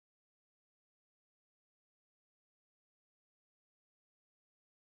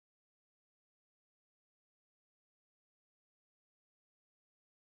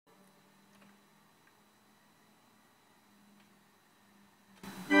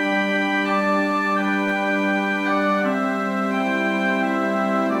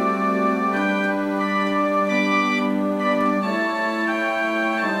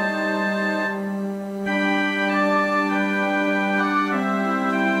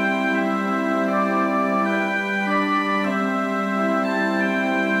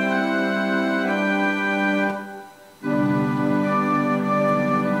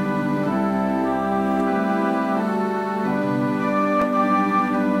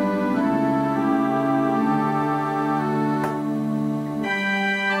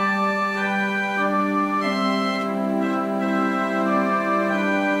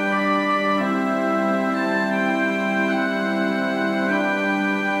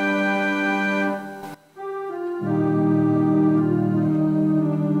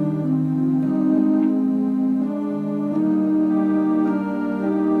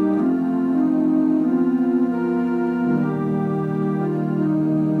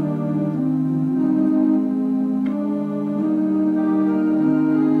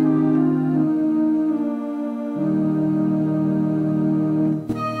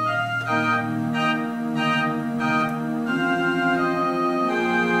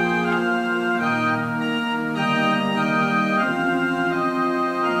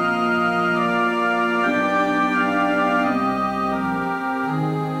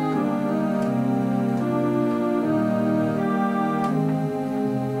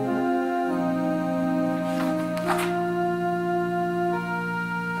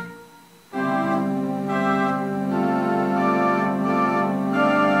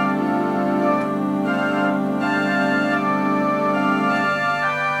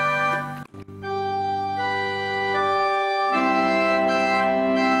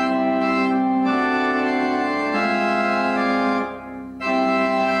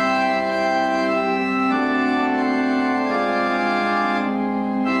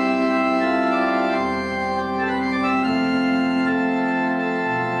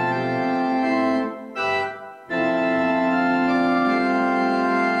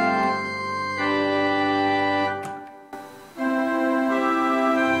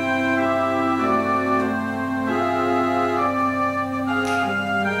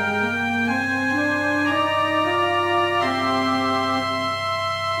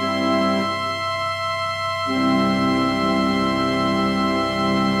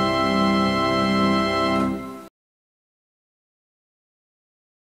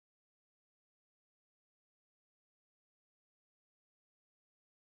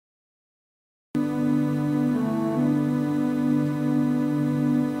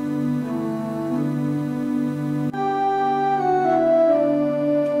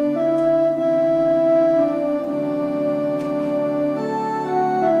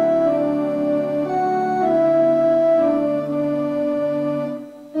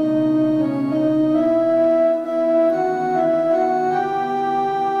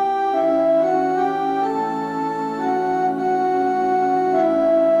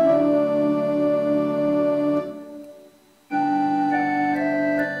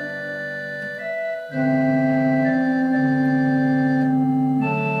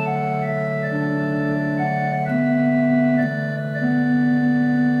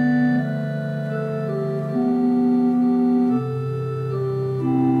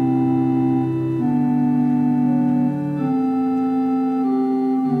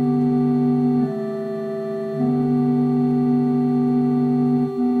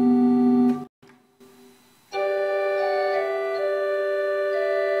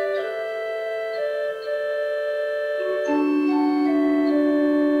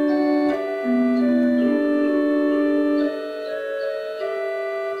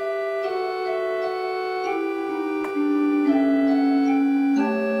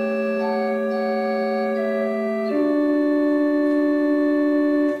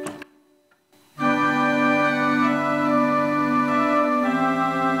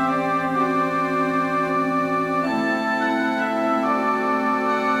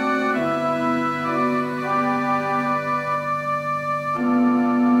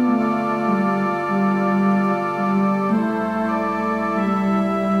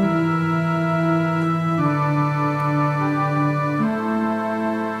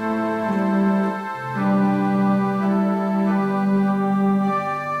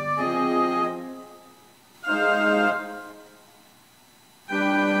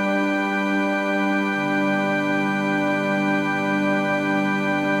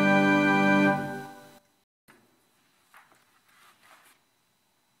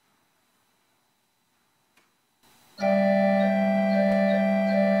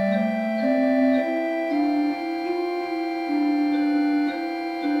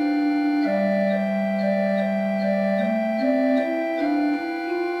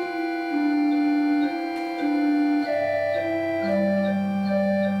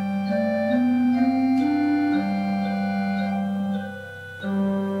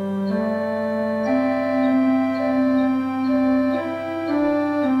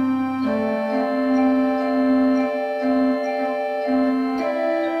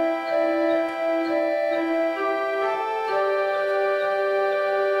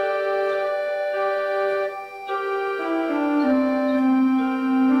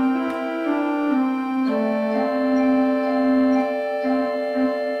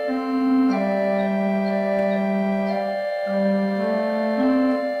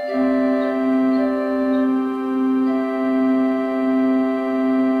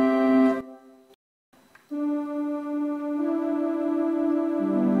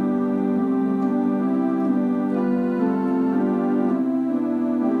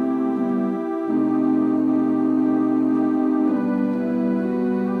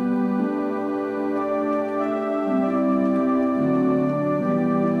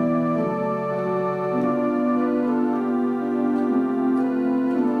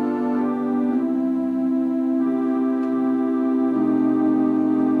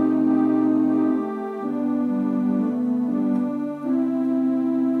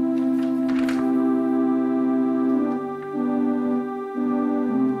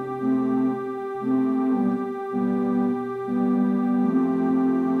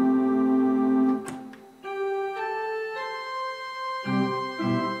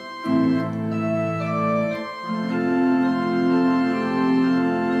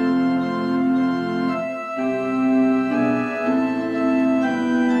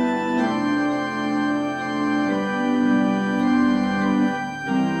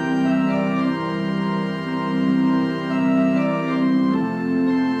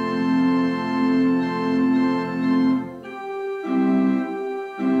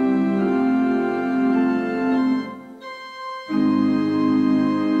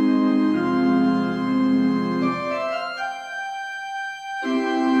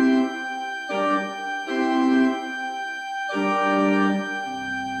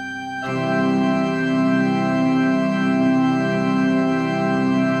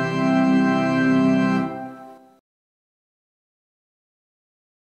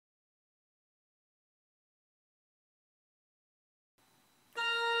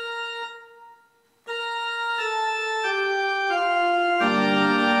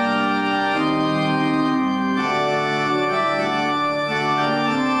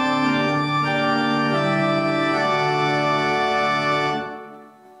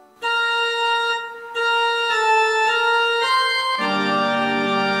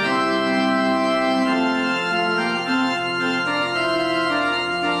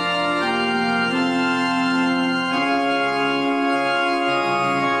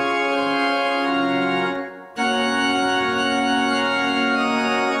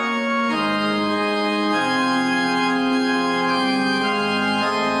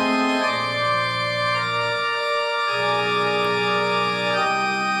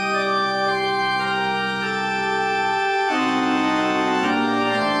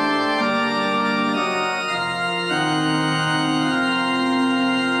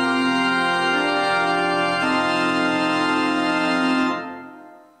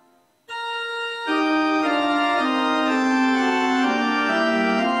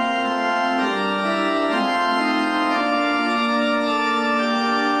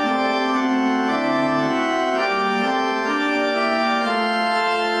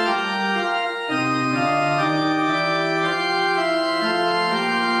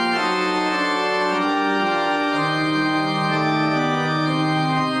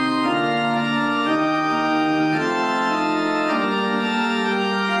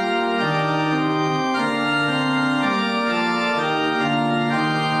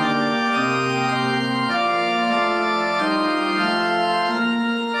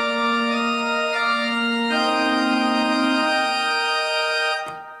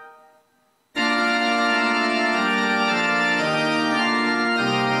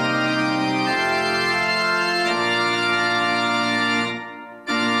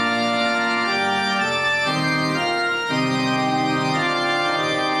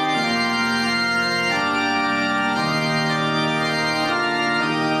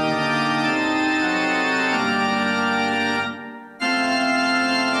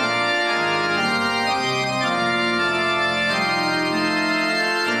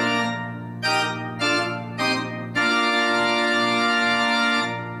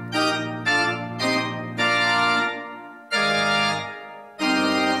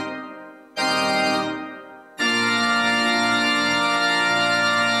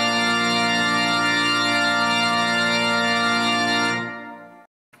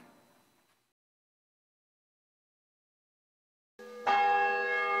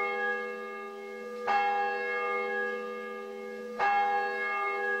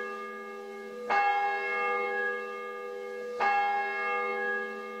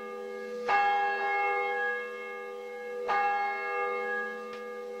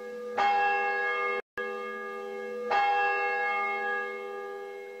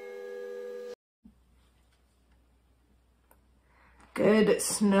Good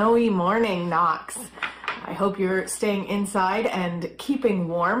snowy morning, Knox. I hope you're staying inside and keeping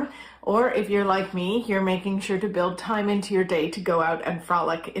warm, or if you're like me, you're making sure to build time into your day to go out and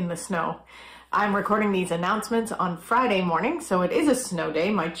frolic in the snow. I'm recording these announcements on Friday morning, so it is a snow day.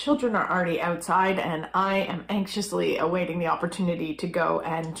 My children are already outside and I am anxiously awaiting the opportunity to go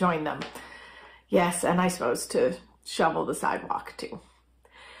and join them. Yes, and I suppose to shovel the sidewalk too.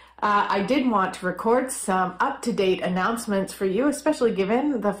 I did want to record some up-to-date announcements for you, especially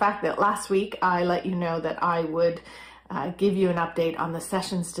given the fact that last week I let you know that I would give you an update on the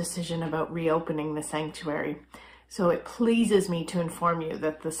session's decision about reopening the sanctuary. So it pleases me to inform you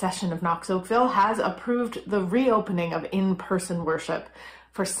that the session of Knox Oakville has approved the reopening of in-person worship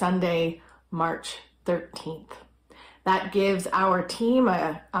for Sunday, March 13th. That gives our team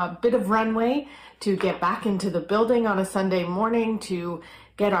a bit of runway to get back into the building on a Sunday morning, to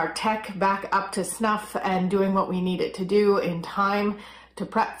get our tech back up to snuff and doing what we need it to do in time to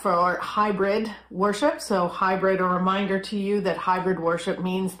prep for hybrid worship. So hybrid, a reminder to you that hybrid worship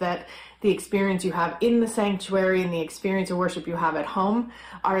means that the experience you have in the sanctuary and the experience of worship you have at home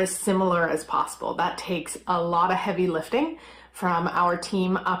are as similar as possible. That takes a lot of heavy lifting from our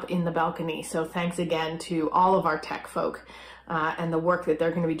team up in the balcony. So thanks again to all of our tech folk and the work that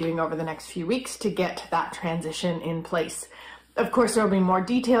they're going to be doing over the next few weeks to get that transition in place. Of course, there will be more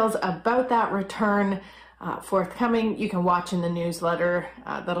details about that return forthcoming. You can watch in the newsletter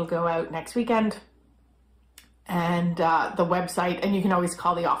that'll go out next weekend, and the website, and you can always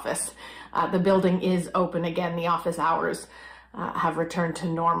call the office. The building is open again. The office hours have returned to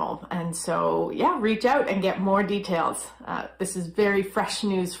normal. And so, yeah, reach out and get more details. This is very fresh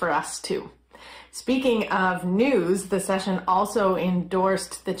news for us too. Speaking of news, the session also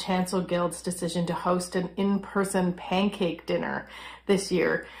endorsed the Chancel Guild's decision to host an in-person pancake dinner this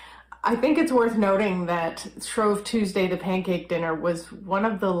year. I think it's worth noting that Shrove Tuesday, the pancake dinner, was one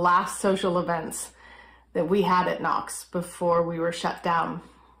of the last social events that we had at Knox before we were shut down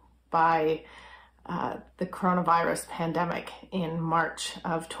by the coronavirus pandemic in March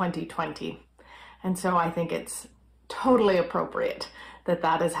of 2020. And so I think it's totally appropriate that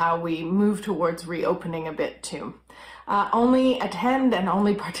that is how we move towards reopening a bit too. Only attend and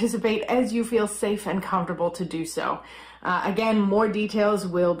only participate as you feel safe and comfortable to do so. Again, more details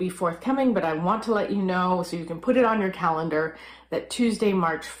will be forthcoming, but I want to let you know so you can put it on your calendar that Tuesday,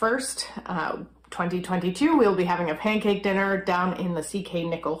 March 1st, 2022, we'll be having a pancake dinner down in the CK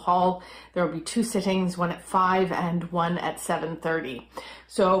Nickel Hall. There will be 2 sittings, one at 5 and one at 7:30.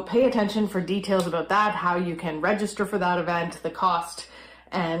 So pay attention for details about that, how you can register for that event, the cost,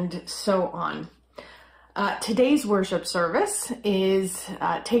 and so on. Today's worship service is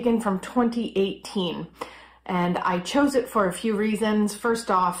taken from 2018. And I chose it for a few reasons. First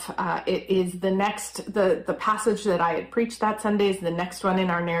off, it is the passage that I had preached that Sunday is the next one in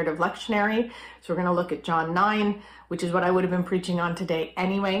our narrative lectionary. So we're going to look at John 9, which is what I would have been preaching on today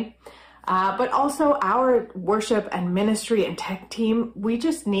anyway. But also our worship and ministry and tech team, we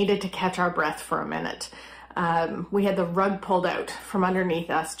just needed to catch our breath for a minute. We had the rug pulled out from underneath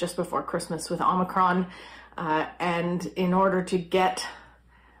us just before Christmas with Omicron. And in order to get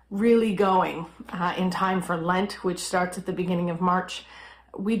really going in time for Lent, which starts at the beginning of March,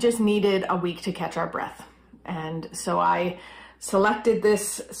 we just needed a week to catch our breath. And so I selected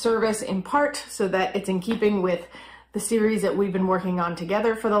this service in part so that it's in keeping with the series that we've been working on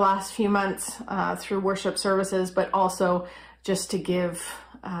together for the last few months through worship services, but also just to give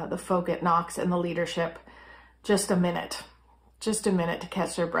the folk at Knox and the leadership just a minute to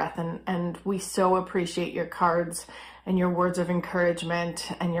catch their breath. And we so appreciate your cards and your words of encouragement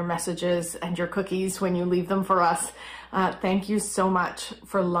and your messages and your cookies when you leave them for us. Thank you so much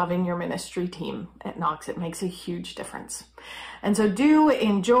for loving your ministry team at Knox. It makes a huge difference. And so do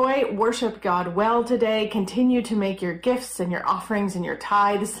enjoy, worship God well today. Continue to make your gifts and your offerings and your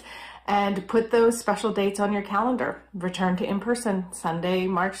tithes, and put those special dates on your calendar. Return to in-person Sunday,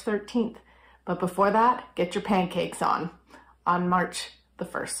 March 13th. But before that, get your pancakes on March the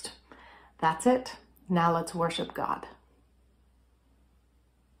 1st. That's it. Now let's worship God.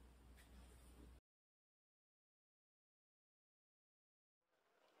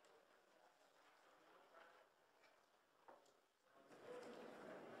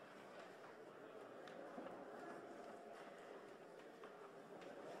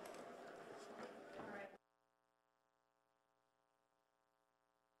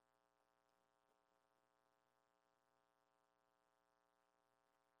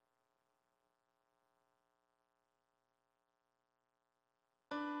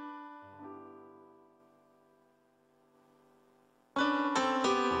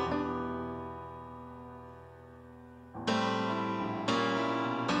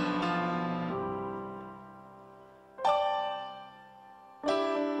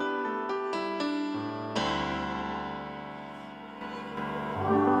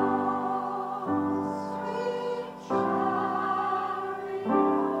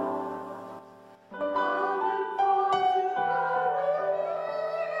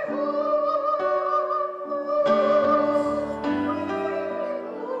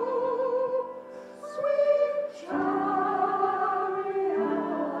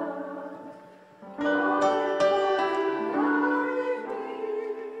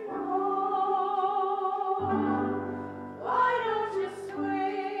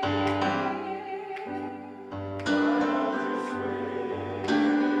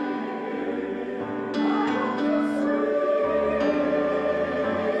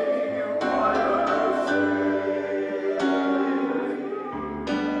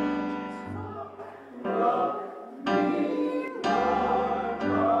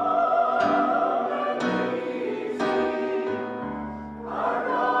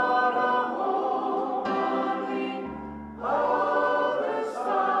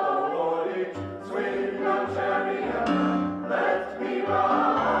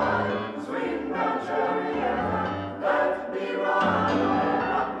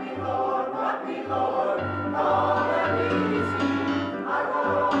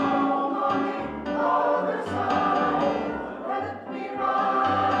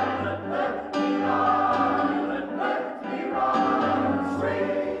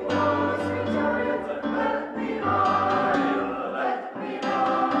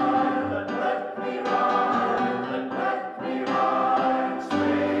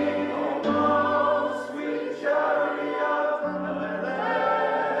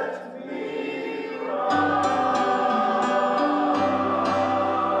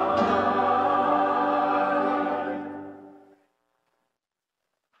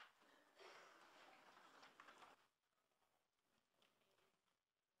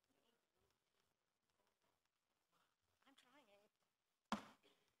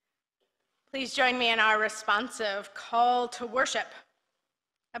 Please join me in our responsive call to worship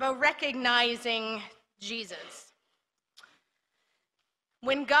about recognizing Jesus.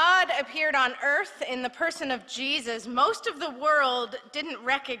 When God appeared on earth in the person of Jesus, most of the world didn't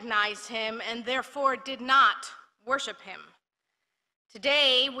recognize him and therefore did not worship him.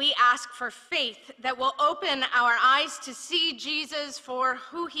 Today, we ask for faith that will open our eyes to see Jesus for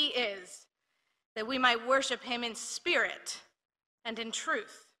who he is, that we might worship him in spirit and in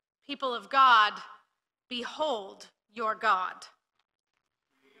truth. People of God, behold your God.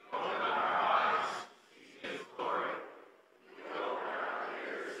 We open our eyes to see his glory. We open our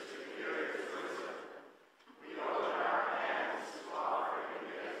ears to hear his wisdom. We open our hands to offer him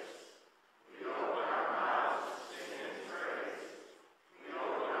gifts. We open our mouths to sing his praise. We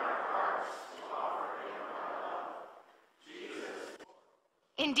open our hearts to offer him our love. Jesus.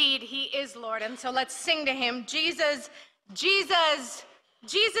 Indeed, he is Lord, and so let's sing to him, Jesus, Jesus,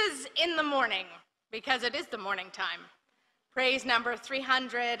 Jesus in the morning, because it is the morning time. Praise number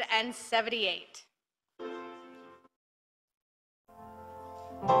 378.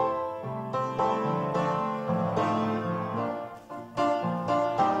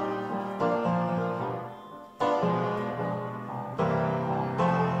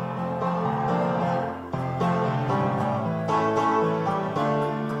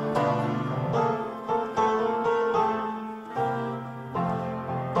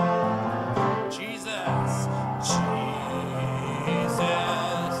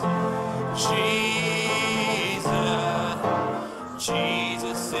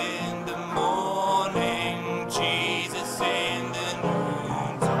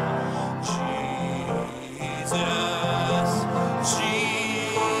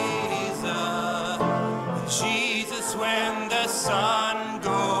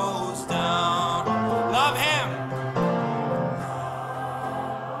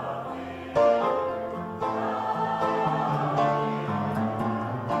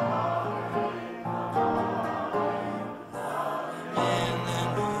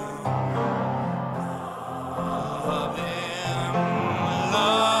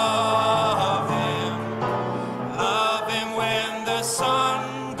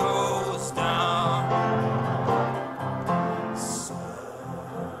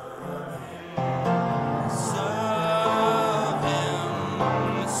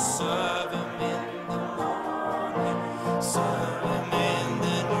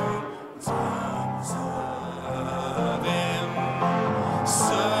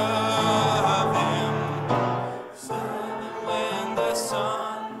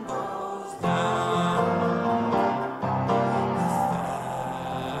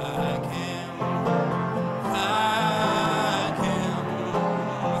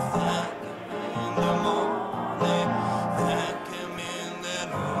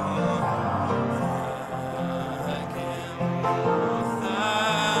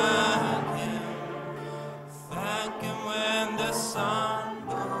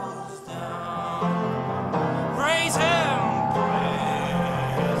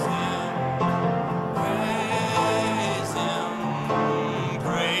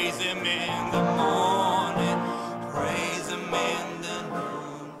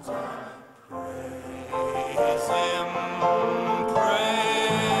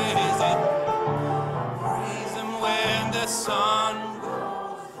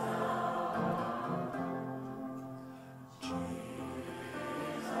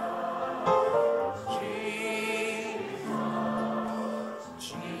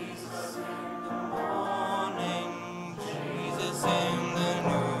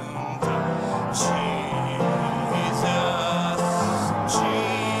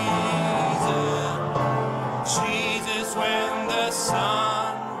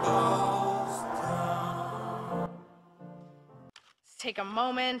 take a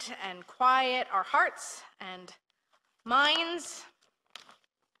moment and quiet our hearts and minds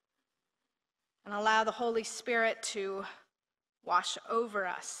and allow the Holy Spirit to wash over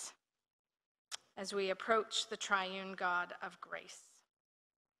us as we approach the triune God of grace.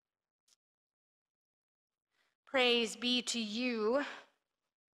 Praise be to you,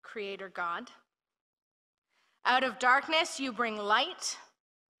 Creator God. Out of darkness you bring light.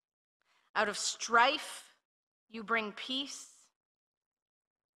 Out of strife you bring peace.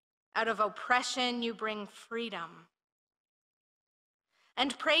 Out of oppression you bring freedom.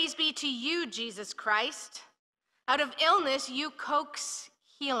 And praise be to you, Jesus Christ. Out of illness you coax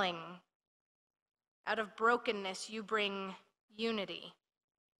healing. Out of brokenness you bring unity.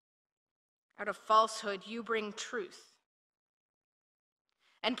 Out of falsehood you bring truth.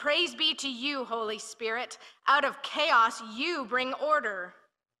 And praise be to you, Holy Spirit. Out of chaos you bring order.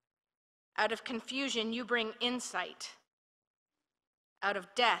 Out of confusion you bring insight. Out of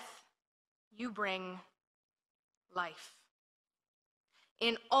death you bring life.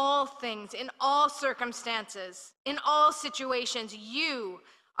 In all things, in all circumstances, in all situations, you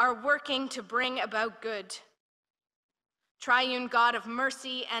are working to bring about good. Triune God of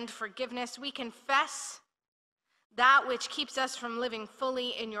mercy and forgiveness, we confess that which keeps us from living fully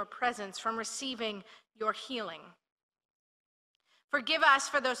in your presence, from receiving your healing. Forgive us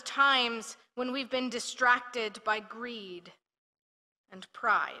for those times when we've been distracted by greed and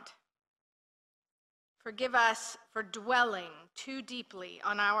pride. Forgive us for dwelling too deeply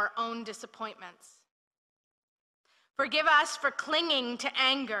on our own disappointments. Forgive us for clinging to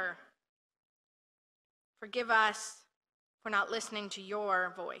anger. Forgive us for not listening to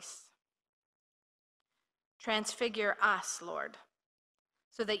your voice. Transfigure us, Lord,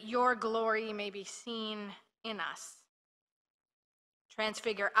 so that your glory may be seen in us.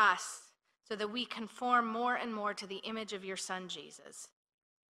 Transfigure us so that we conform more and more to the image of your Son, Jesus,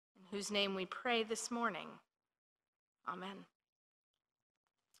 in whose name we pray this morning. Amen.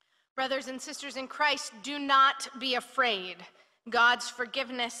 Brothers and sisters in Christ, do not be afraid. God's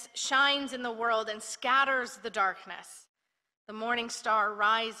forgiveness shines in the world and scatters the darkness. The morning star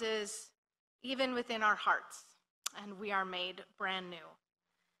rises even within our hearts, and we are made brand new.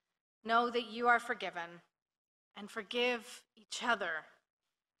 Know that you are forgiven, and forgive each other.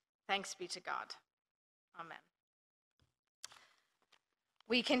 Thanks be to God. Amen.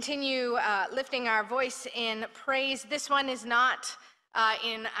 We continue lifting our voice in praise. This one is not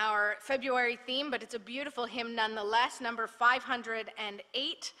in our February theme, but it's a beautiful hymn nonetheless, number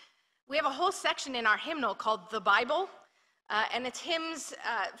 508. We have a whole section in our hymnal called The Bible, and it's hymns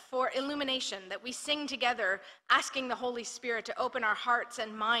for illumination that we sing together, asking the Holy Spirit to open our hearts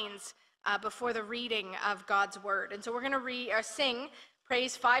and minds before the reading of God's word. And so we're going to sing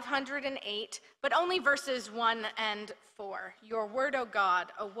Praise 508, but only verses 1 and 4. Your word, O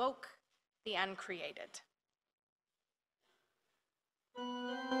God, awoke the uncreated.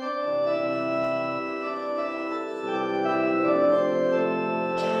 Oh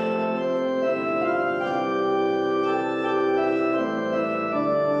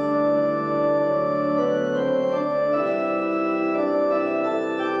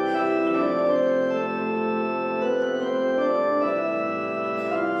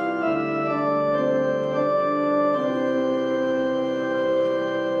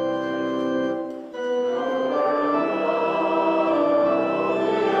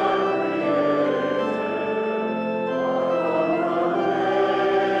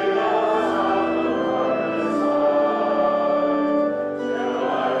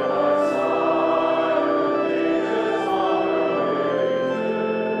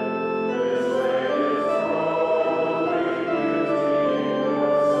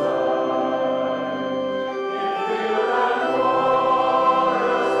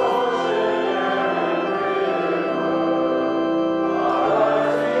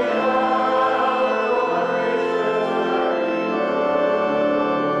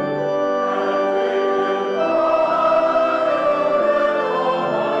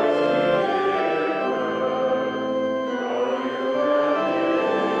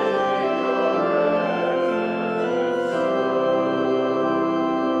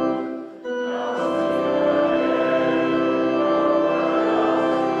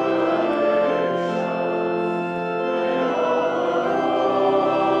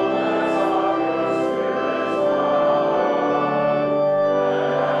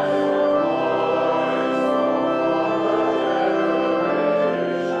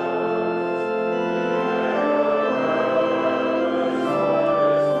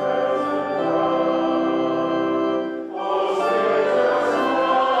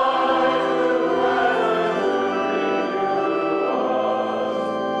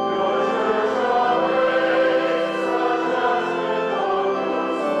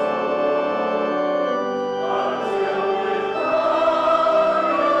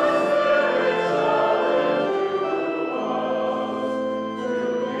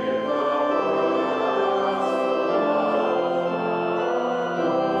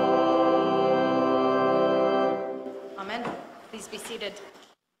Please be seated.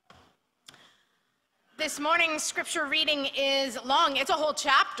 This morning's scripture reading is long. It's a whole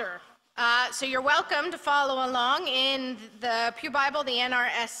chapter. So you're welcome to follow along in the Pew Bible, the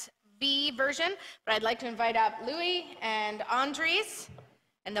NRSV version. But I'd like to invite up Louis and Andres,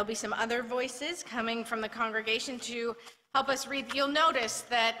 and there'll be some other voices coming from the congregation to help us read. You'll notice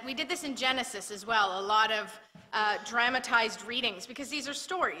that we did this in Genesis as well, a lot of dramatized readings, because these are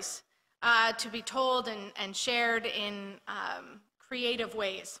stories to be told and shared in creative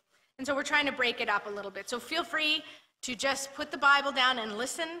ways. And so we're trying to break it up a little bit. So feel free to just put the Bible down and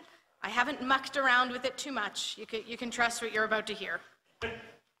listen. I haven't mucked around with it too much. You can trust what you're about to hear.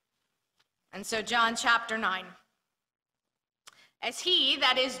 And so John chapter 9. As he,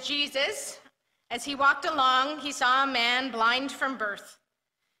 that is Jesus, as he walked along, he saw a man blind from birth.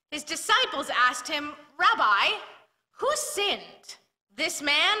 His disciples asked him, "Rabbi, who sinned, this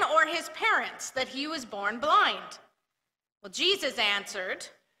man or his parents, that he was born blind?" Well, Jesus answered,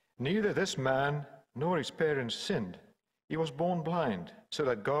 "Neither this man nor his parents sinned. He was born blind, so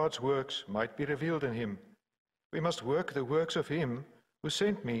that God's works might be revealed in him. We must work the works of him who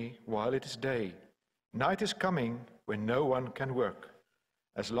sent me while it is day. Night is coming when no one can work.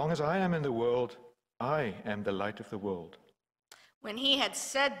 As long as I am in the world, I am the light of the world." When he had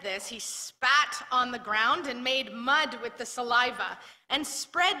said this, he spat on the ground and made mud with the saliva and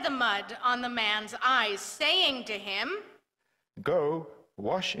spread the mud on the man's eyes, saying to him, "Go,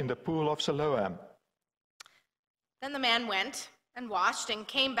 wash in the pool of Siloam." Then the man went and washed and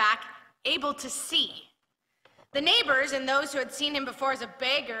came back able to see. The neighbors and those who had seen him before as a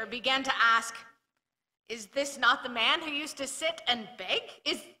beggar began to ask, "Is this not the man who used to sit and beg?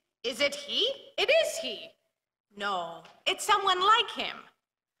 Is it he? It is he." "No, it's someone like him."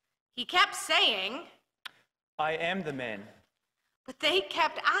 He kept saying, "I am the man." But they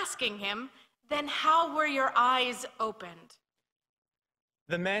kept asking him, "Then how were your eyes opened?"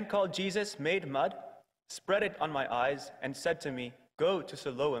 The man called Jesus made mud, spread it on my eyes, and said to me, "Go to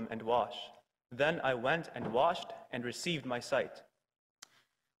Siloam and wash." Then I went and washed and received my sight.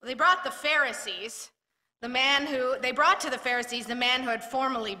 Well, they brought to the Pharisees the man who had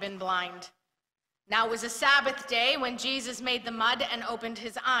formerly been blind. Now it was a Sabbath day when Jesus made the mud and opened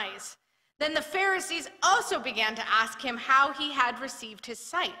his eyes. Then the Pharisees also began to ask him how he had received his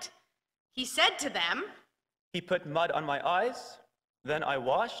sight. He said to them, "He put mud on my eyes, then I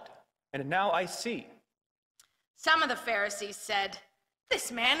washed, and now I see." Some of the Pharisees said,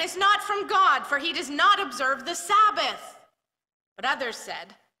 "This man is not from God, for he does not observe the Sabbath." But others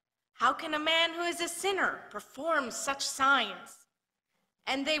said, "How can a man who is a sinner perform such signs?"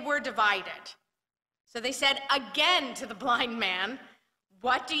 And they were divided. So they said again to the blind man,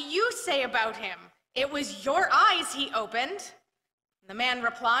 "What do you say about him? It was your eyes he opened." And the man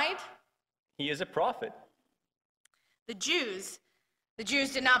replied, "He is a prophet." The Jews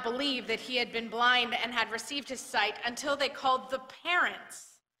did not believe that he had been blind and had received his sight until they called the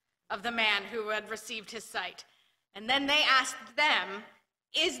parents of the man who had received his sight. And then they asked them,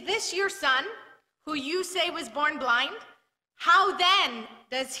 "Is this your son, who you say was born blind? How then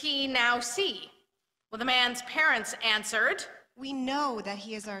does he now see?" Well, the man's parents answered, "We know that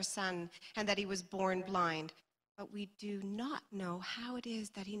he is our son and that he was born blind, but we do not know how it is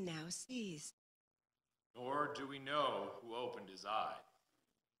that he now sees." Nor do we know who opened his eyes.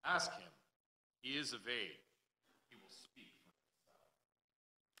 Ask him. He is of age. He will speak for himself.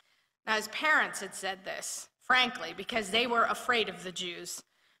 Now his parents had said this, frankly, because they were afraid of the Jews.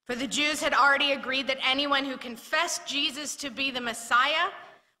 For the Jews had already agreed that anyone who confessed Jesus to be the Messiah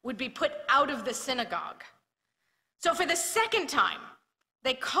would be put out of the synagogue. So for the second time,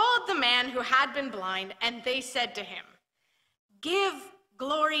 they called the man who had been blind, and they said to him, "Give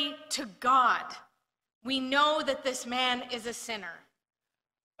glory to God. We know that this man is a sinner."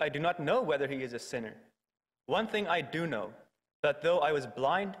 I do not know whether he is a sinner. One thing I do know, that though I was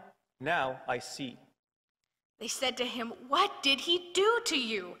blind, now I see. They said to him, "What did he do to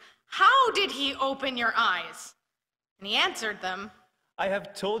you? How did he open your eyes?" And he answered them, I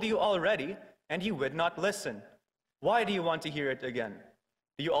have told you already, and you would not listen. Why do you want to hear it again?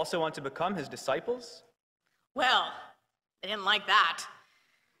 Do you also want to become his disciples? Well, they didn't like that.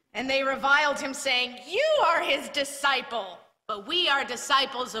 And they reviled him, saying, "You are his disciple, but we are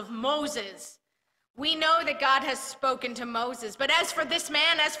disciples of Moses. We know that God has spoken to Moses, but as for this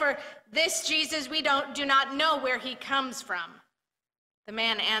man, as for this Jesus, we do not know where he comes from." The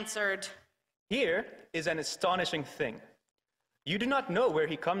man answered, Here is an astonishing thing. You do not know where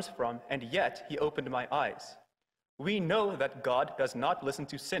he comes from, and yet he opened my eyes. We know that God does not listen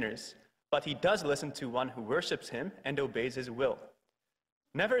to sinners, but he does listen to one who worships him and obeys his will.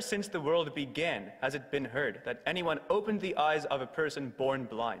 Never since the world began has it been heard that anyone opened the eyes of a person born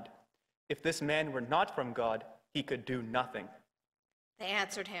blind. If this man were not from God, he could do nothing." They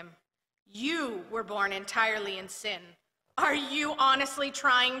answered him, "You were born entirely in sin. Are you honestly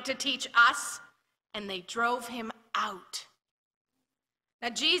trying to teach us?" And they drove him out. Now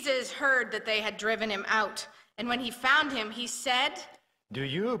Jesus heard that they had driven him out, and when he found him, he said, "Do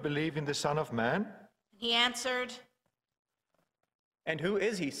you believe in the Son of Man?" He answered, "And who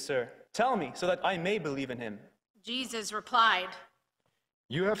is he, sir? Tell me, so that I may believe in him." Jesus replied,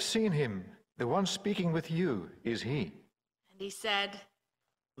 "You have seen him. The one speaking with you is he." and he said,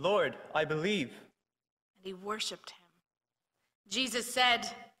 "Lord, I believe." and he worshipped him. Jesus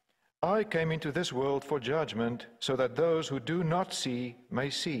said, "I came into this world for judgment, so that those who do not see may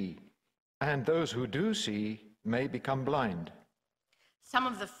see, and those who do see may become blind." Some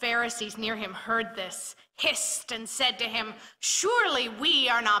of the Pharisees near him heard this, hissed, and said to him, "Surely we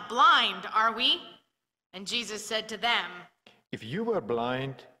are not blind, are we?" And Jesus said to them, "If you were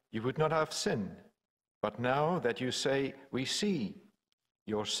blind, you would not have sin. But now that you say, 'We see,'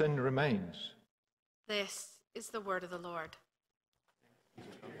 your sin remains." This is the word of the Lord.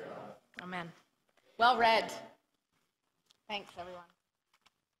 Amen. Well read. Thanks, everyone.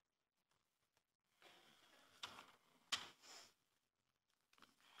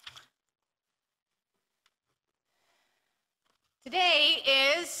 Today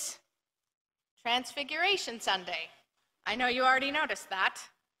is Transfiguration Sunday. I know you already noticed that.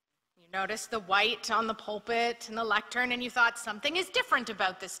 You noticed the white on the pulpit and the lectern, and you thought something is different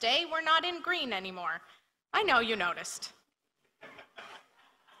about this day. We're not in green anymore. I know you noticed.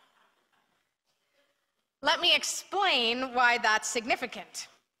 Let me explain why that's significant.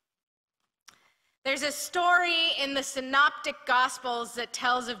 There's a story in the Synoptic Gospels that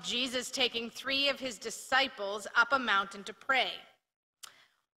tells of Jesus taking 3 of his disciples up a mountain to pray.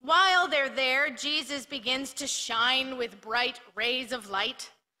 While they're there, Jesus begins to shine with bright rays of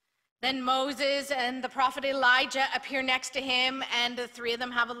light. Then Moses and the prophet Elijah appear next to him, and the 3 of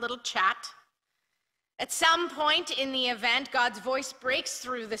them have a little chat. At some point in the event, God's voice breaks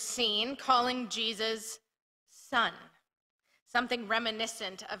through the scene, calling Jesus Son, something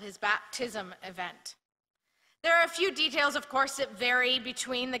reminiscent of his baptism event. There are a few details, of course, that vary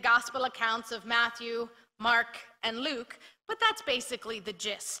between the gospel accounts of Matthew, Mark, and Luke, but that's basically the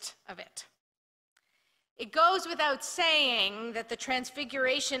gist of it. It goes without saying that the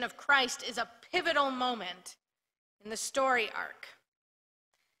transfiguration of Christ is a pivotal moment in the story arc.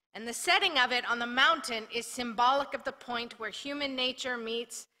 And the setting of it on the mountain is symbolic of the point where human nature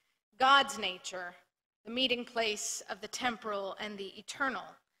meets God's nature, the meeting place of the temporal and the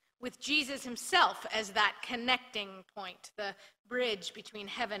eternal, with Jesus himself as that connecting point, the bridge between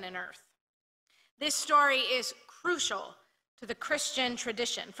heaven and earth. This story is crucial to the Christian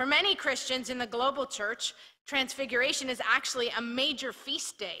tradition. For many Christians in the global church, Transfiguration is actually a major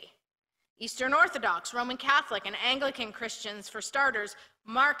feast day. Eastern Orthodox, Roman Catholic, and Anglican Christians, for starters,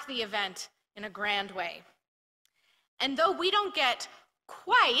 mark the event in a grand way. And though we don't get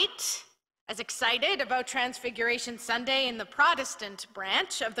quite as excited about Transfiguration Sunday in the Protestant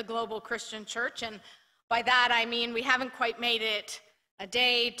branch of the global Christian church, and by that I mean we haven't quite made it a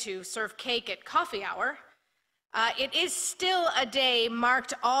day to serve cake at coffee hour, it is still a day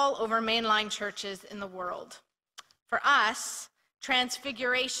marked all over mainline churches in the world. For us,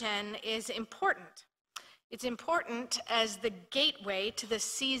 Transfiguration is important. It's important as the gateway to the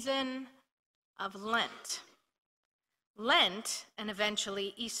season of Lent. Lent, and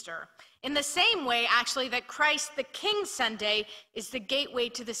eventually Easter. In the same way, actually, that Christ the King Sunday is the gateway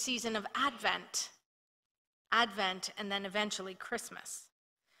to the season of Advent. Advent, and then eventually Christmas.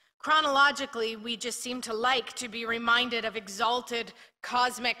 Chronologically, we just seem to like to be reminded of exalted,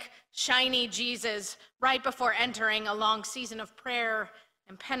 cosmic, shiny Jesus right before entering a long season of prayer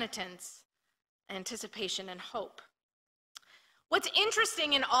and penitence, anticipation and hope. What's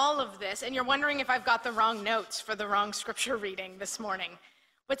interesting in all of this, and you're wondering if I've got the wrong notes for the wrong scripture reading this morning.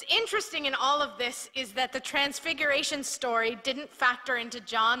 What's interesting in all of this is that the Transfiguration story didn't factor into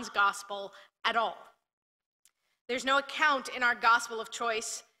John's gospel at all. There's no account in our gospel of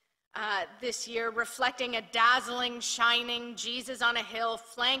choice this year reflecting a dazzling, shining Jesus on a hill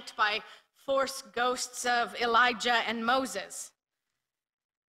flanked by force ghosts of Elijah and Moses.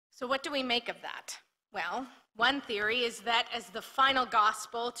 So what do we make of that? Well, one theory is that as the final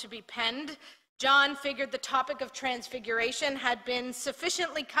gospel to be penned, John figured the topic of transfiguration had been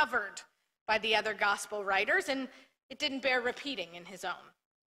sufficiently covered by the other gospel writers, and it didn't bear repeating in his own.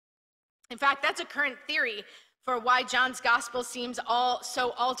 In fact, that's a current theory for why John's gospel seems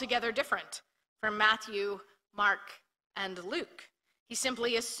so altogether different from Matthew, Mark, and Luke. He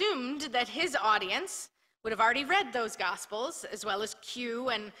simply assumed that his audience would have already read those Gospels, as well as Q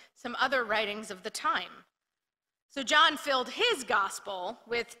and some other writings of the time. So John filled his Gospel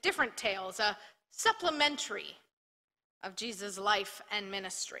with different tales, a supplementary of Jesus' life and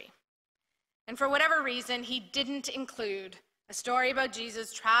ministry. And for whatever reason, he didn't include a story about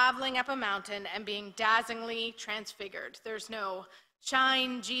Jesus traveling up a mountain and being dazzlingly transfigured. There's no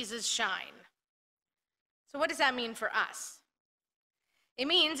shine, Jesus, shine. So what does that mean for us? It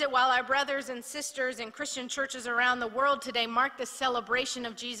means that while our brothers and sisters in Christian churches around the world today mark the celebration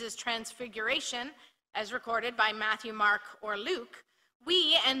of Jesus' transfiguration, as recorded by Matthew, Mark, or Luke,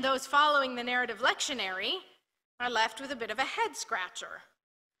 we and those following the narrative lectionary are left with a bit of a head scratcher.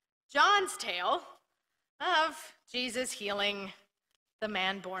 John's tale of Jesus healing the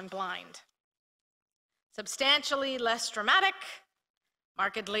man born blind. Substantially less dramatic,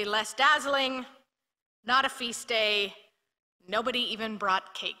 markedly less dazzling, not a feast day, nobody even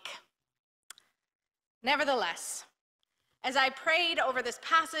brought cake. Nevertheless, as I prayed over this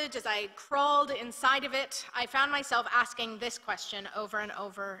passage, as I crawled inside of it, I found myself asking this question over and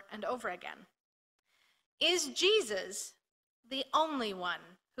over and over again. Is Jesus the only one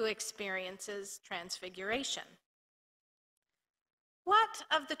who experiences transfiguration? What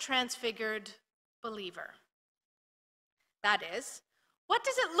of the transfigured believer? That is, what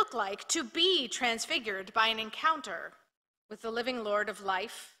does it look like to be transfigured by an encounter with the living Lord of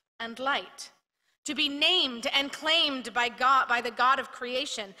life and light? To be named and claimed by God, by the God of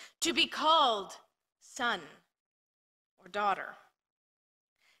creation, to be called son or daughter.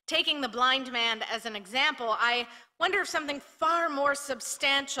 Taking the blind man as an example, I wonder if something far more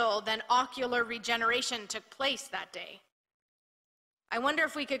substantial than ocular regeneration took place that day. I wonder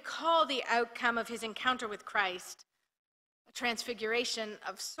if we could call the outcome of his encounter with Christ a transfiguration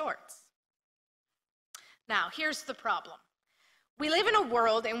of sorts. Now, here's the problem. We live in a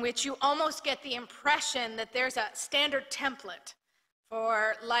world in which you almost get the impression that there's a standard template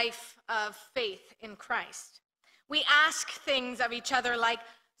for life of faith in Christ. We ask things of each other like,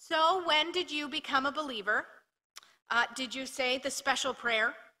 so when did you become a believer? Did you say the special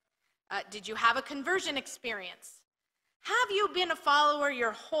prayer? Did you have a conversion experience? Have you been a follower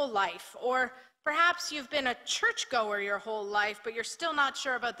your whole life? Or perhaps you've been a churchgoer your whole life, but you're still not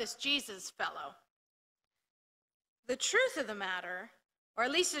sure about this Jesus fellow. The truth of the matter, or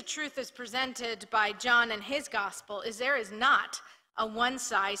at least the truth as presented by John in his gospel, is there is not a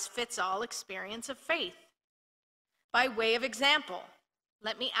one-size-fits-all experience of faith. By way of example,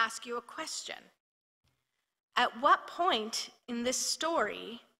 let me ask you a question. At what point in this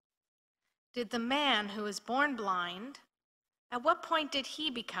story did the man who was born blind, at what point did he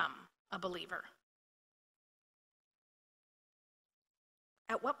become a believer?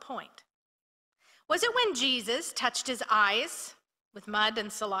 At what point? Was it when Jesus touched his eyes with mud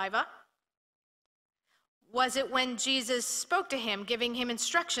and saliva? Was it when Jesus spoke to him, giving him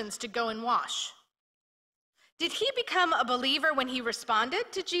instructions to go and wash? Did he become a believer when he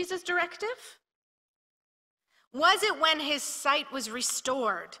responded to Jesus' directive? Was it when his sight was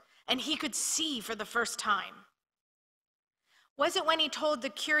restored and he could see for the first time? Was it when he told the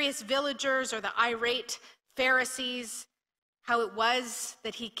curious villagers or the irate Pharisees how it was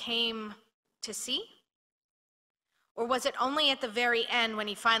that he came to see? Or was it only at the very end when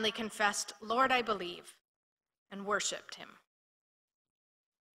he finally confessed, Lord, I believe, and worshiped him?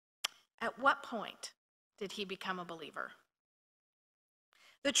 At what point did he become a believer?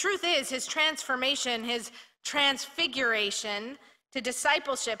 The truth is, his transformation, his transfiguration to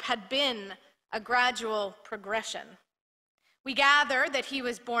discipleship had been a gradual progression. We gather that he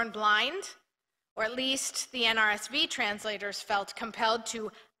was born blind, or at least the NRSV translators felt compelled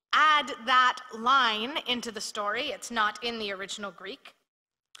to add that line into the story. It's not in the original Greek.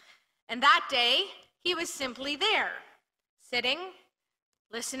 And that day, he was simply there, sitting,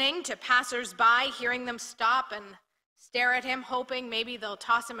 listening to passers-by, hearing them stop and stare at him, hoping maybe they'll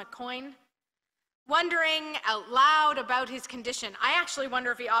toss him a coin, wondering out loud about his condition. I actually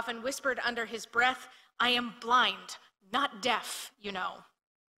wonder if he often whispered under his breath, I am blind, not deaf, you know.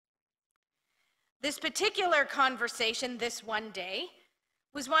 This particular conversation this one day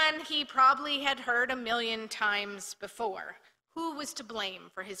was one he probably had heard 1,000,000 times before. Who was to blame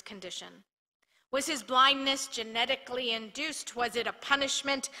for his condition? Was his blindness genetically induced? Was it a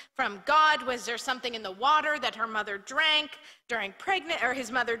punishment from God? Was there something in the water that her mother drank during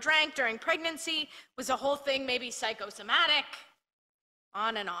his mother drank during pregnancy? Was the whole thing maybe psychosomatic?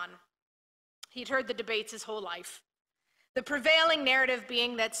 On and on. He'd heard the debates his whole life. The prevailing narrative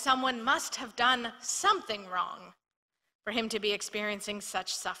being that someone must have done something wrong for him to be experiencing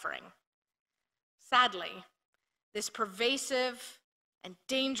such suffering. Sadly, this pervasive and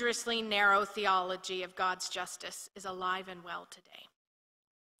dangerously narrow theology of God's justice is alive and well today,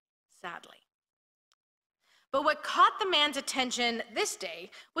 sadly. But what caught the man's attention this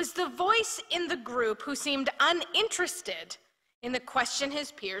day was the voice in the group who seemed uninterested in the question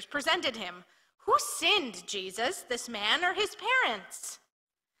his peers presented him. Who sinned, Jesus, this man or his parents?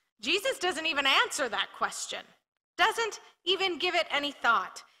 Jesus doesn't even answer that question, doesn't even give it any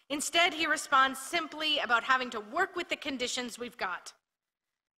thought. Instead, he responds simply about having to work with the conditions we've got.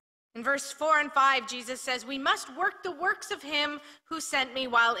 In verse 4 and 5, Jesus says, "We must work the works of him who sent me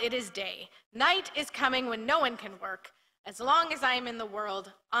while it is day. Night is coming when no one can work. As long as I am in the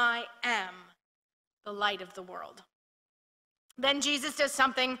world, I am the light of the world." Then Jesus does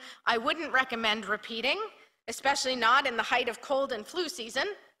something I wouldn't recommend repeating, especially not in the height of cold and flu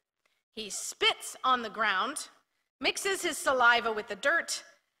season. He spits on the ground, mixes his saliva with the dirt,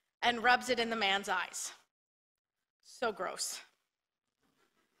 and rubs it in the man's eyes. So gross.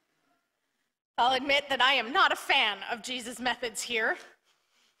 I'll admit that I am not a fan of Jesus' methods here.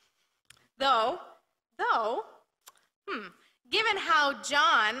 Though, given how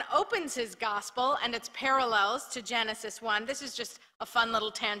John opens his gospel and its parallels to Genesis 1, this is just a fun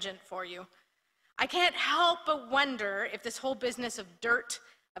little tangent for you. I can't help but wonder if this whole business of dirt,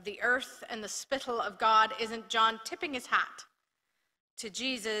 of the earth, and the spittle of God isn't John tipping his hat to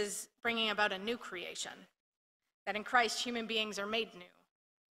Jesus bringing about a new creation, that in Christ human beings are made new.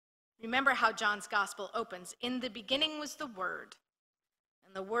 Remember how John's gospel opens. In the beginning was the Word,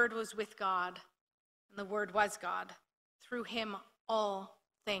 and the Word was with God, and the Word was God. Through him all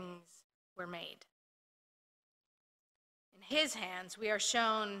things were made. In his hands we are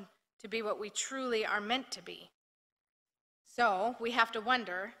shown to be what we truly are meant to be. So we have to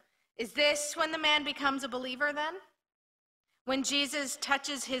wonder, is this when the man becomes a believer then? When Jesus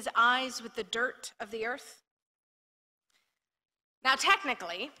touches his eyes with the dirt of the earth? Now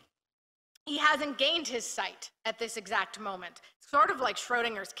technically, he hasn't gained his sight at this exact moment. Sort of like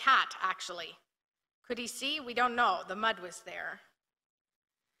Schrodinger's cat, actually. Could he see? We don't know. The mud was there.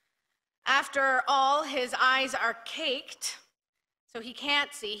 After all, his eyes are caked, so he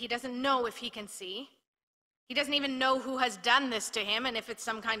can't see. He doesn't know if he can see. He doesn't even know who has done this to him and if it's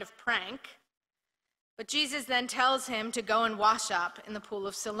some kind of prank. But Jesus then tells him to go and wash up in the pool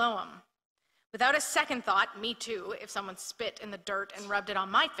of Siloam. Without a second thought, me too, if someone spit in the dirt and rubbed it on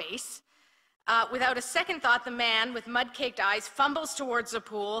my face, without a second thought, the man with mud-caked eyes fumbles towards the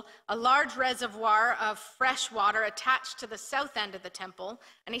pool, a large reservoir of fresh water attached to the south end of the temple,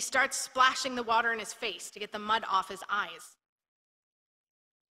 and he starts splashing the water in his face to get the mud off his eyes.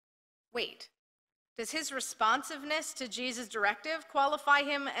 Wait, does his responsiveness to Jesus' directive qualify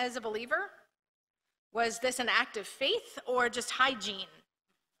him as a believer? Was this an act of faith or just hygiene?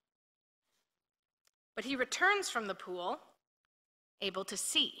 But he returns from the pool, able to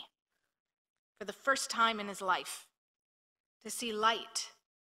see. For the first time in his life, to see light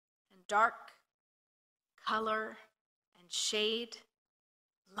and dark, color and shade,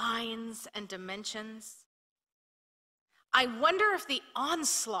 lines and dimensions. I wonder if the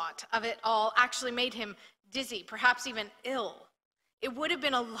onslaught of it all actually made him dizzy, perhaps even ill. It would have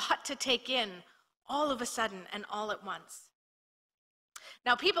been a lot to take in all of a sudden and all at once.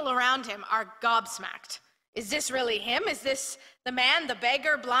 Now, people around him are gobsmacked. Is this really him? Is this the man, the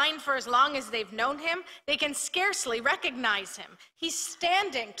beggar, blind for as long as they've known him? They can scarcely recognize him. He's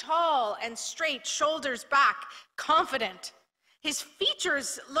standing tall and straight, shoulders back, confident. His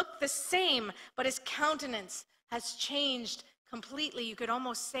features look the same, but his countenance has changed completely. You could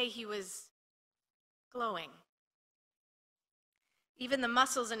almost say he was glowing. Even the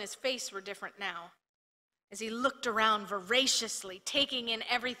muscles in his face were different now, as he looked around voraciously, taking in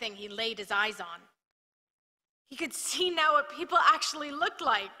everything he laid his eyes on. He could see now what people actually looked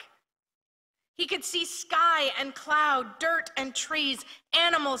like. He could see sky and cloud, dirt and trees,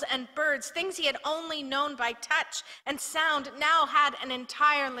 animals and birds, things he had only known by touch and sound now had an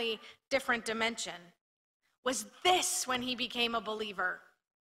entirely different dimension. Was this when he became a believer?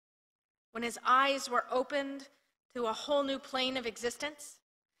 When his eyes were opened to a whole new plane of existence?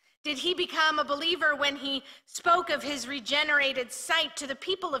 Did he become a believer when he spoke of his regenerated sight to the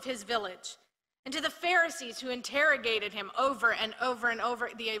people of his village? And to the Pharisees who interrogated him over and over and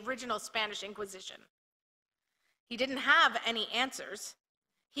over, the original Spanish Inquisition? He didn't have any answers.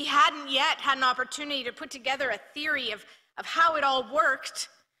 He hadn't yet had an opportunity to put together a theory of how it all worked.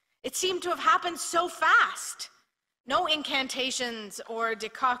 It seemed to have happened so fast. No incantations or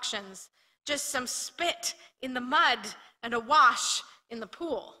decoctions, just some spit in the mud and a wash in the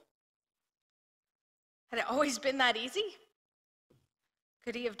pool. Had it always been that easy?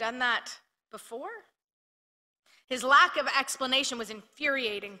 Could he have done that before? His lack of explanation was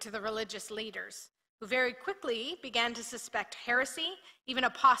infuriating to the religious leaders, who very quickly began to suspect heresy, even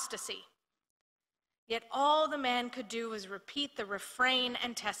apostasy. Yet all the man could do was repeat the refrain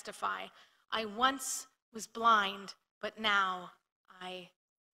and testify, "I once was blind, but now I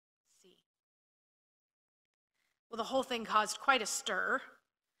see." Well, the whole thing caused quite a stir,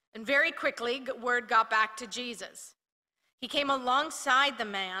 and very quickly word got back to Jesus. He came alongside the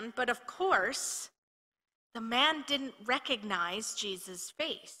man, but of course, the man didn't recognize Jesus'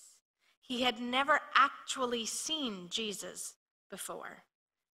 face. He had never actually seen Jesus before.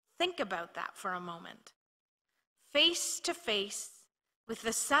 Think about that for a moment. Face to face with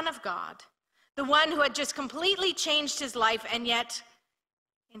the Son of God, the one who had just completely changed his life and yet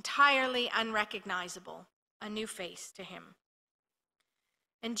entirely unrecognizable, a new face to him.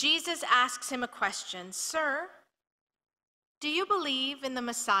 And Jesus asks him a question, "Sir, do you believe in the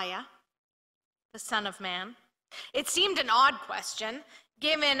Messiah, the Son of Man?" It seemed an odd question,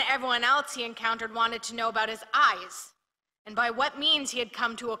 given everyone else he encountered wanted to know about his eyes and by what means he had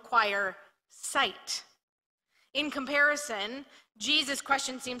come to acquire sight. In comparison, Jesus'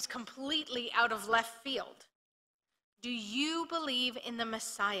 question seems completely out of left field. Do you believe in the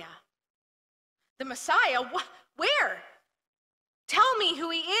Messiah? The Messiah? Where? Tell me who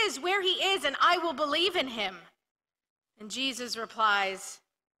he is, where he is, and I will believe in him. And Jesus replies,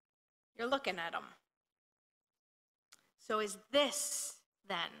 "You're looking at him." So is this,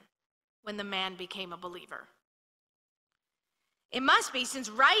 then, when the man became a believer? It must be, since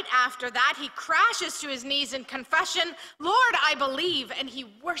right after that, he crashes to his knees in confession, "Lord, I believe," and he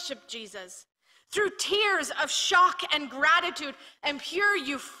worshiped Jesus. Through tears of shock and gratitude and pure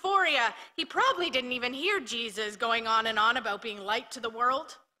euphoria, he probably didn't even hear Jesus going on and on about being light to the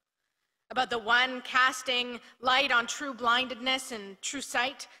world, about the one casting light on true blindness and true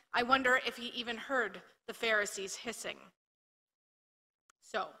sight. I wonder if he even heard the Pharisees hissing.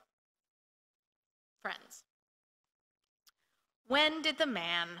 So, friends, when did the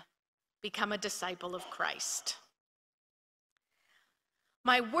man become a disciple of Christ?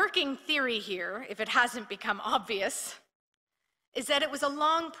 My working theory here, if it hasn't become obvious, is that it was a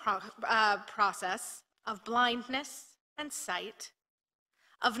long process of blindness and sight,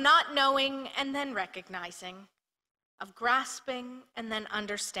 of not knowing and then recognizing, of grasping and then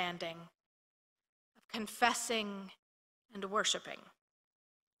understanding, of confessing and worshiping.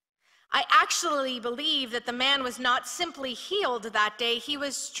 I actually believe that the man was not simply healed that day, he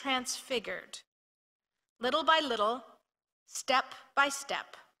was transfigured. Little by little, step by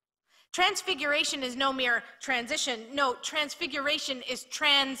step. Transfiguration is no mere transition. No, transfiguration is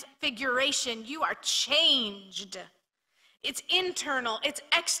transfiguration. You are changed. It's internal, it's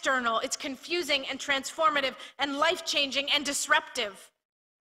external, it's confusing and transformative and life-changing and disruptive.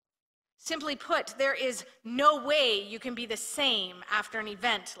 Simply put, there is no way you can be the same after an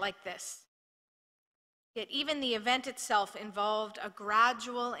event like this. Yet even the event itself involved a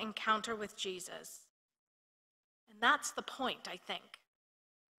gradual encounter with Jesus. And that's the point, I think.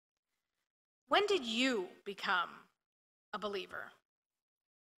 When did you become a believer?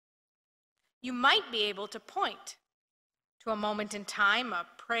 You might be able to point to a moment in time, a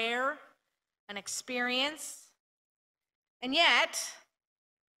prayer, an experience. And yet,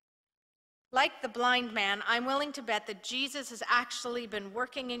 like the blind man, I'm willing to bet that Jesus has actually been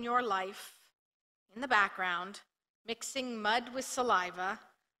working in your life in the background, mixing mud with saliva,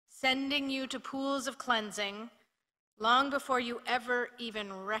 sending you to pools of cleansing, long before you ever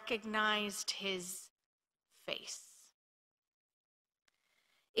even recognized his face.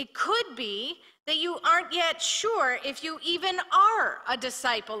 It could be that you aren't yet sure if you even are a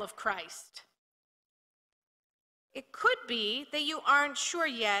disciple of Christ. It could be that you aren't sure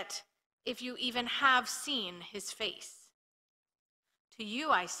yet if you even have seen his face. To you,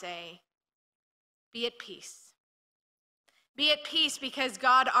 I say, be at peace. Be at peace because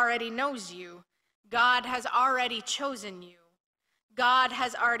God already knows you. God has already chosen you. God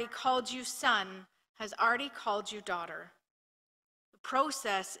has already called you son, has already called you daughter. The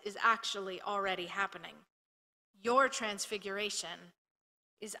process is actually already happening. Your transfiguration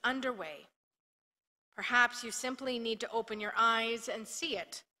is underway. Perhaps you simply need to open your eyes and see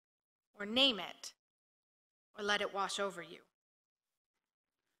it, or name it, or let it wash over you.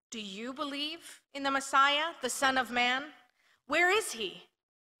 Do you believe in the Messiah, the Son of Man? Where is he?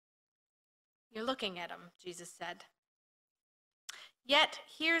 You're looking at him, Jesus said. Yet,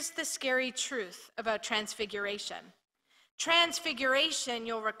 here's the scary truth about transfiguration. Transfiguration,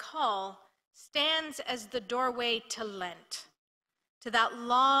 you'll recall, stands as the doorway to Lent, to that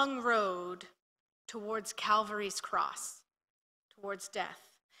long road towards Calvary's cross, towards death.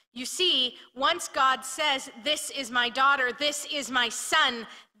 You see, once God says, "This is my daughter, this is my son,"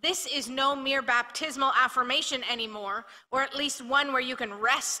 this is no mere baptismal affirmation anymore, or at least one where you can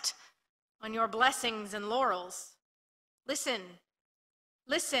rest on your blessings and laurels. Listen,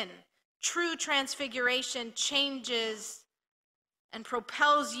 listen. True transfiguration changes and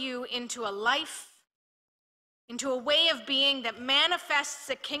propels you into a life, into a way of being that manifests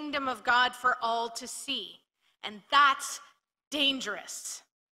the kingdom of God for all to see. And that's dangerous,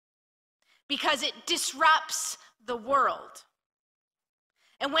 because it disrupts the world.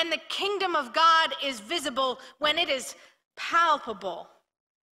 And when the kingdom of God is visible, when it is palpable,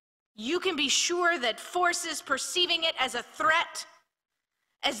 you can be sure that forces perceiving it as a threat,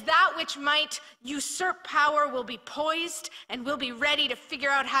 as that which might usurp power, will be poised and will be ready to figure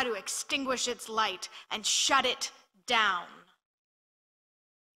out how to extinguish its light and shut it down.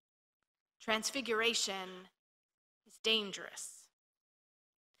 Transfiguration is dangerous.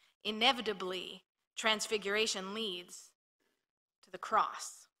 Inevitably, transfiguration leads to the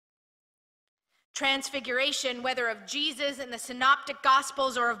cross. Transfiguration, whether of Jesus in the synoptic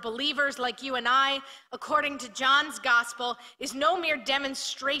gospels or of believers like you and I, according to John's gospel, is no mere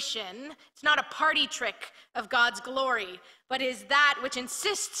demonstration. It's not a party trick of God's glory, but is that which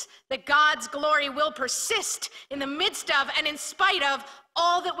insists that God's glory will persist in the midst of and in spite of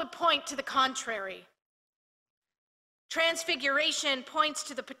all that would point to the contrary. Transfiguration points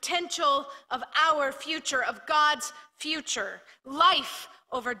to the potential of our future, of God's future. Life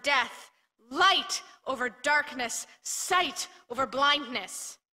over death, light over darkness, sight over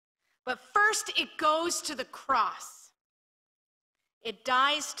blindness. But first it goes to the cross. It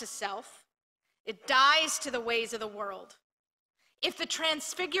dies to self. It dies to the ways of the world. If the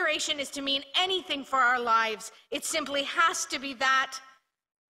transfiguration is to mean anything for our lives, it simply has to be that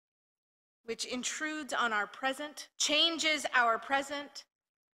which intrudes on our present, changes our present,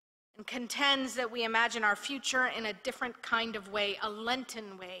 and contends that we imagine our future in a different kind of way, a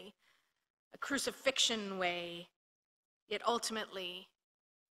Lenten way, a crucifixion way, yet ultimately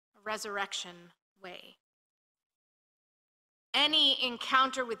a resurrection way. Any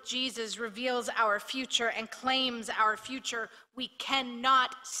encounter with Jesus reveals our future and claims our future. We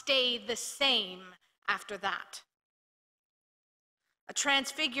cannot stay the same after that. A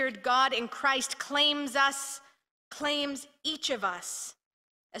transfigured God in Christ claims each of us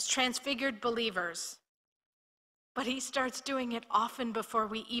as transfigured believers. But he starts doing it often before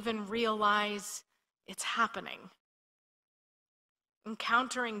we even realize it's happening.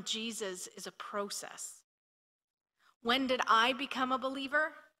 Encountering Jesus is a process. When did I become a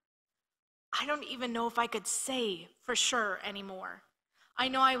believer? I don't even know if I could say for sure anymore. I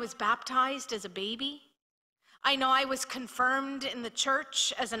know I was baptized as a baby. I know I was confirmed in the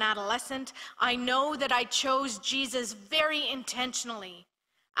church as an adolescent. I know that I chose Jesus very intentionally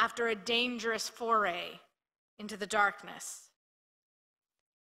after a dangerous foray into the darkness.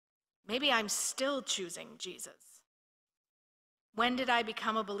 Maybe I'm still choosing Jesus. When did I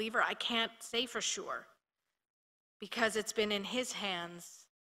become a believer? I can't say for sure, because it's been in his hands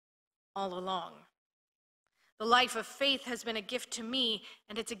all along. The life of faith has been a gift to me,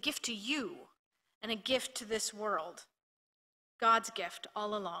 and it's a gift to you, and a gift to this world. God's gift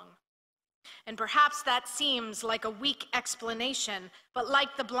all along. And perhaps that seems like a weak explanation, but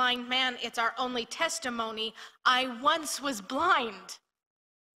like the blind man, it's our only testimony. I once was blind,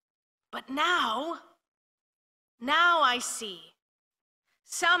 but now I see.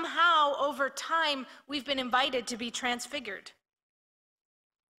 Somehow, over time, we've been invited to be transfigured.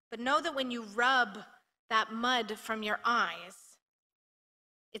 But know that when you rub that mud from your eyes,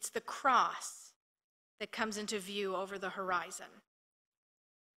 it's the cross that comes into view over the horizon.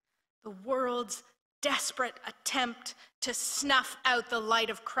 The world's desperate attempt to snuff out the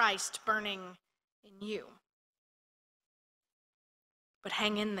light of Christ burning in you. But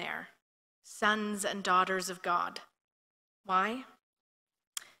hang in there, sons and daughters of God. Why?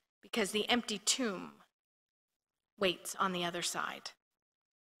 Because the empty tomb waits on the other side.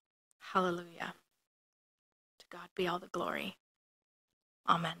 Hallelujah. To God be all the glory.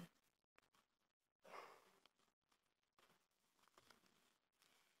 Amen.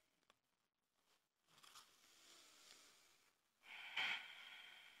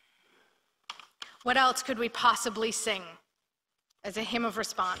 What else could we possibly sing as a hymn of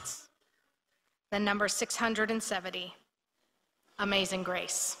response than number 670, Amazing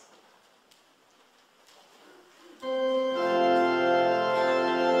Grace?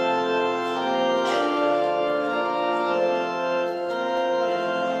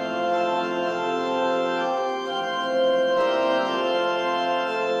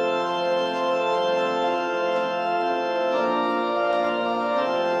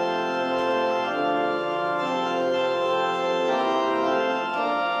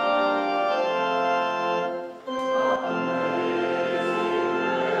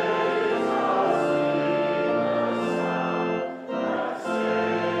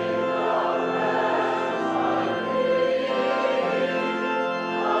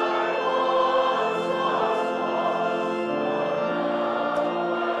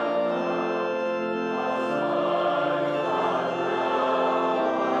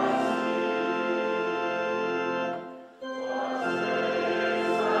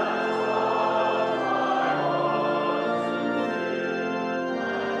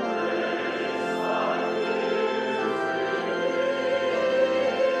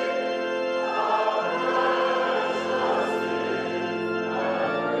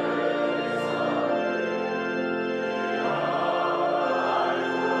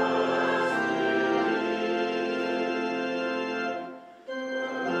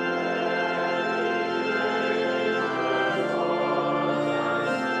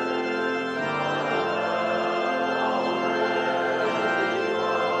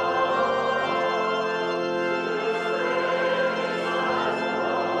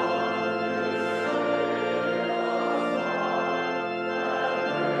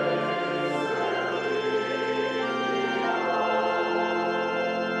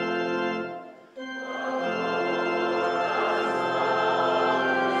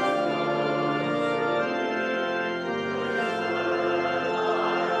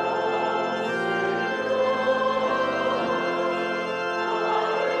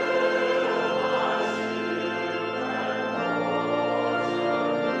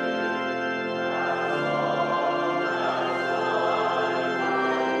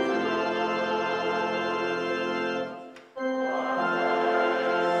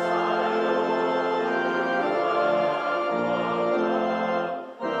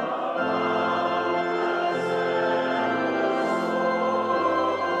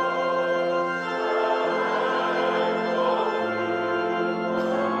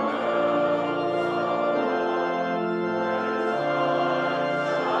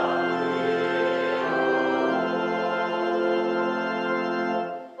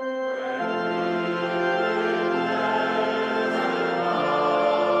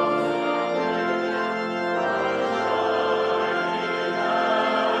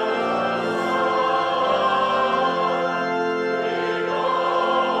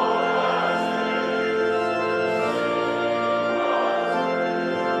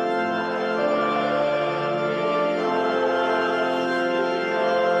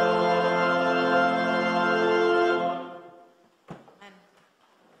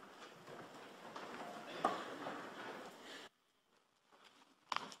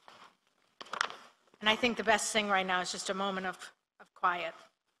 And I think the best thing right now is just a moment of quiet.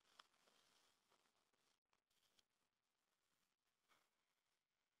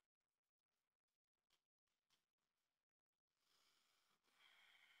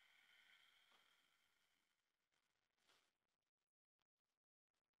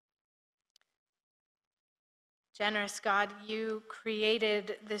 Generous God, you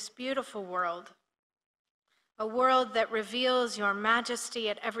created this beautiful world, a world that reveals your majesty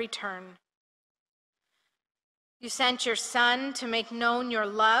at every turn. You sent your Son to make known your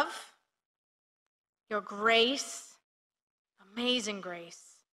love, your grace, amazing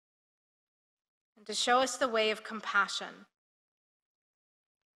grace, and to show us the way of compassion.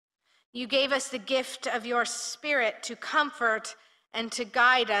 You gave us the gift of your Spirit to comfort and to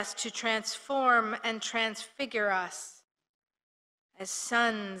guide us, to transform and transfigure us as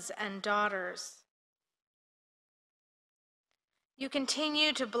sons and daughters. You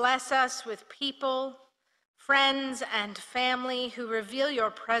continue to bless us with people, friends, and family who reveal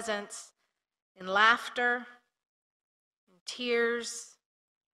your presence in laughter, in tears,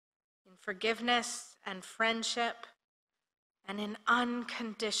 in forgiveness and friendship, and in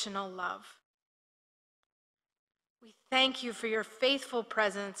unconditional love. We thank you for your faithful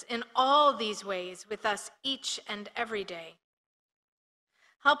presence in all these ways with us each and every day.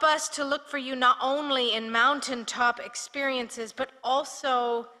 Help us to look for you not only in mountaintop experiences, but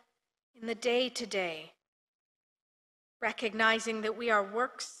also in the day-to-day, recognizing that we are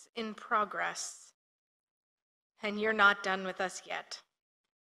works in progress, and you're not done with us yet.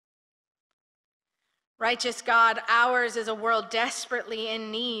 Righteous God, ours is a world desperately in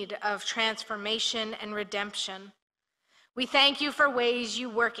need of transformation and redemption. We thank you for ways you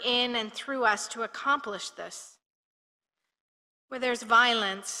work in and through us to accomplish this. Where there's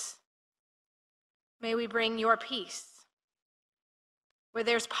violence, may we bring your peace. Where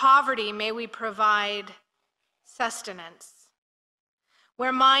there's poverty, may we provide sustenance.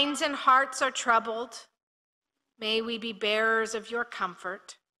 Where minds and hearts are troubled, may we be bearers of your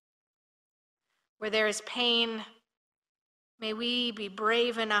comfort. Where there is pain, may we be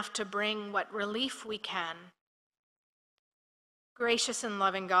brave enough to bring what relief we can. Gracious and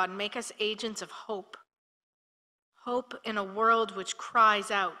loving God, make us agents of hope. Hope in a world which cries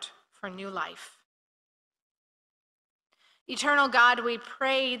out for new life. Eternal God, we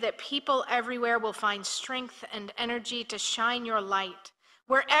pray that people everywhere will find strength and energy to shine your light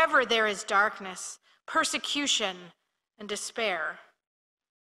wherever there is darkness, persecution, and despair.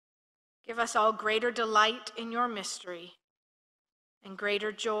 Give us all greater delight in your mystery and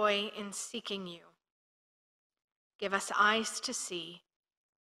greater joy in seeking you. Give us eyes to see,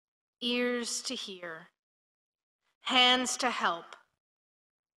 ears to hear, hands to help,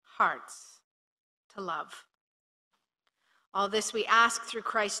 hearts to love. All this we ask through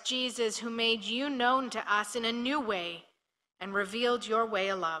Christ Jesus, who made you known to us in a new way and revealed your way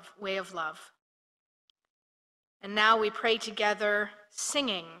of love. And now we pray together,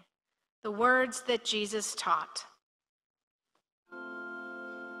 singing the words that Jesus taught.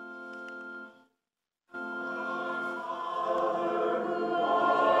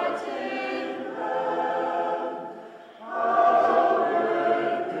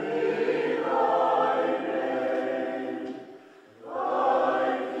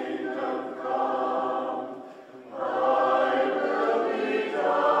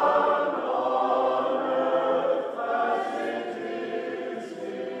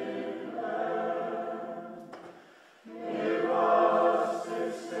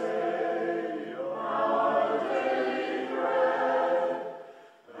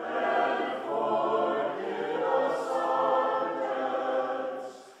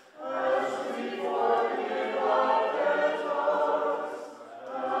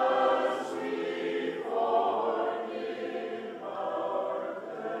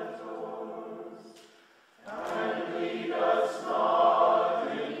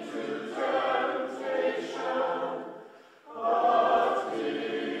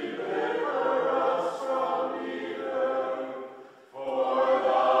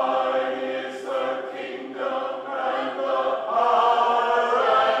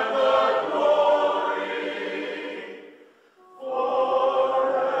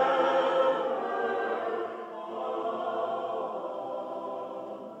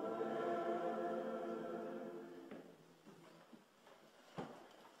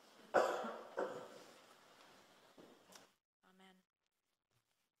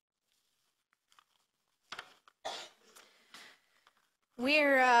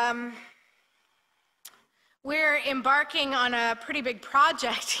 We're embarking on a pretty big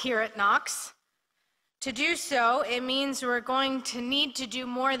project here at Knox. To do so, it means we're going to need to do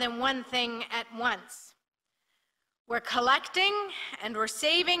more than one thing at once. We're collecting and we're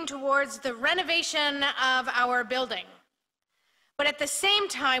saving towards the renovation of our building. But at the same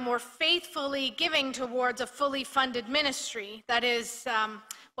time, we're faithfully giving towards a fully funded ministry, that is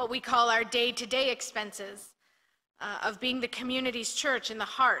what we call our day-to-day expenses of being the community's church in the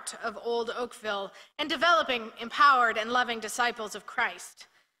heart of Old Oakville and developing empowered and loving disciples of Christ.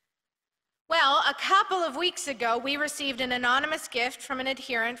 Well, a couple of weeks ago, we received an anonymous gift from an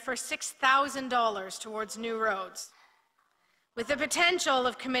adherent for $6,000 towards new roads, with the potential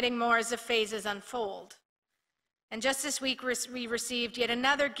of committing more as the phases unfold. And just this week, we received yet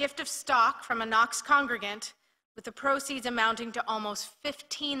another gift of stock from a Knox congregant, with the proceeds amounting to almost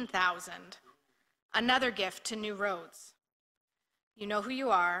 $15,000. Another gift to New Roads. You know who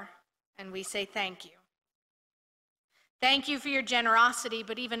you are, and we say thank you. Thank you for your generosity,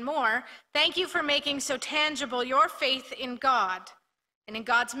 but even more, thank you for making so tangible your faith in God and in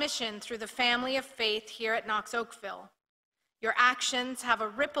God's mission through the family of faith here at Knox Oakville. Your actions have a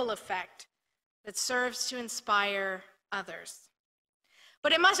ripple effect that serves to inspire others.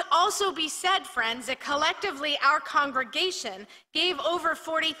 But it must also be said, friends, that collectively our congregation gave over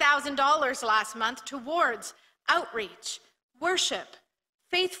 $40,000 last month towards outreach, worship,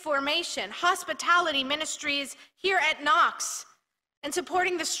 faith formation, hospitality ministries here at Knox, and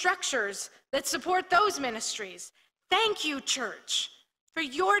supporting the structures that support those ministries. Thank you, church, for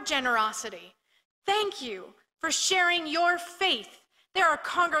your generosity. Thank you for sharing your faith. There are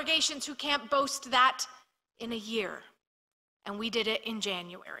congregations who can't boast that in a year, and we did it in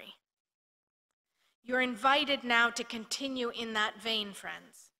January. You're invited now to continue in that vein,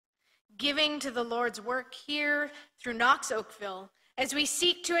 friends, giving to the Lord's work here through Knox Oakville as we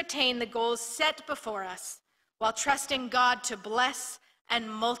seek to attain the goals set before us while trusting God to bless and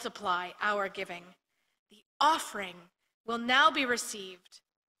multiply our giving. The offering will now be received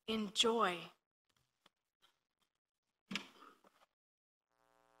in joy.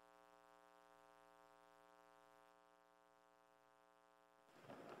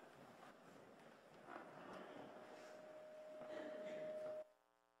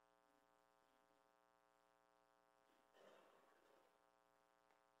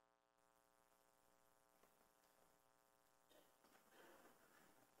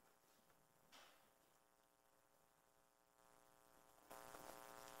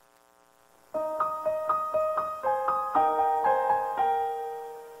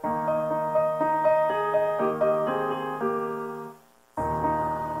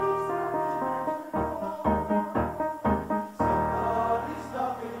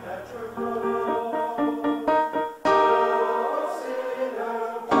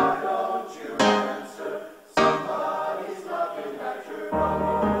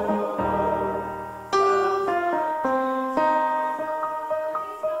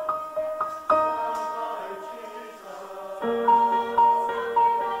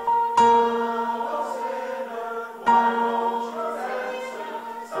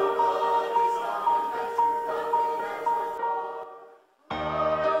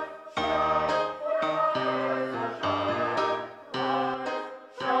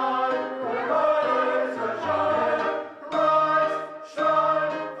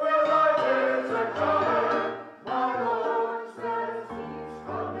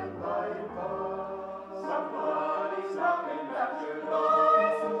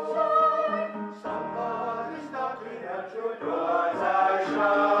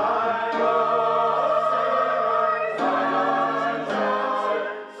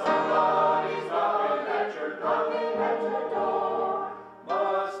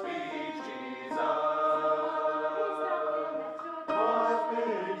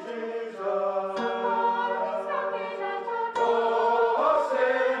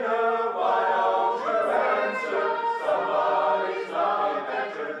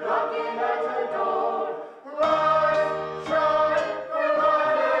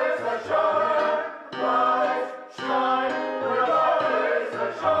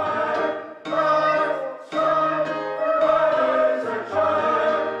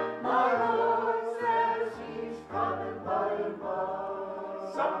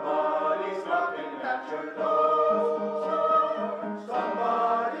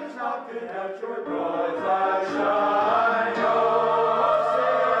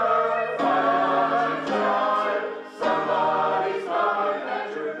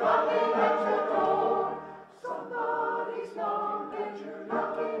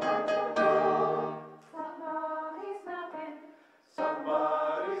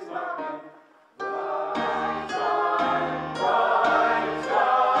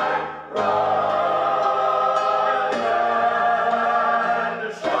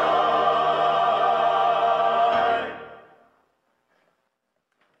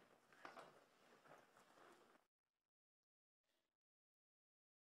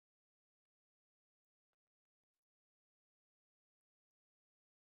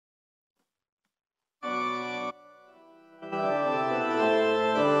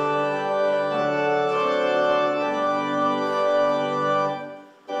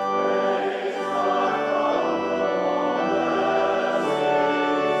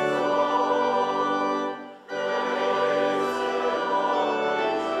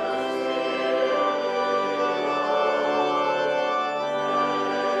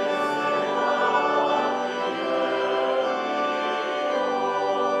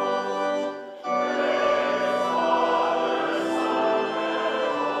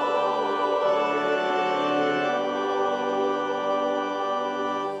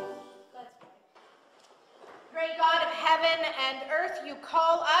 heaven and earth, you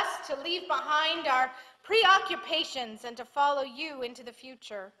call us to leave behind our preoccupations and to follow you into the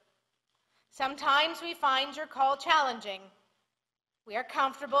future. Sometimes we find your call challenging. We are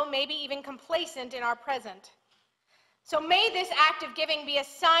comfortable, maybe even complacent in our present. So may this act of giving be a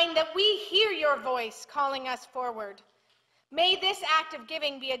sign that we hear your voice calling us forward. May this act of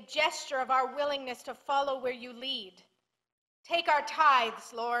giving be a gesture of our willingness to follow where you lead. Take our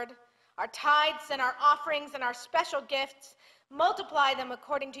tithes, Lord, our tithes and our offerings and our special gifts, multiply them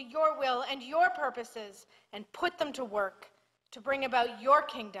according to your will and your purposes, and put them to work to bring about your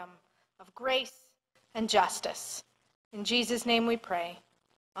kingdom of grace and justice. In Jesus' name we pray.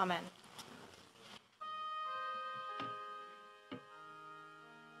 Amen.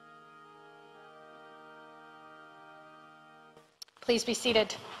 Please be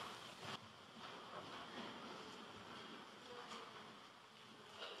seated.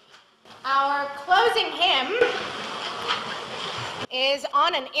 Our closing hymn is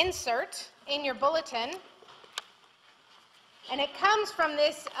on an insert in your bulletin, and it comes from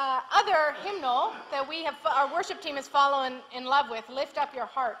this other hymnal that our worship team has fallen in love with, Lift Up Your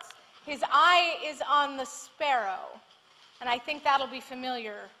Hearts. His eye is on the sparrow, and I think that'll be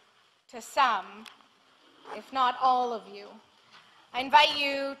familiar to some, if not all of you. I invite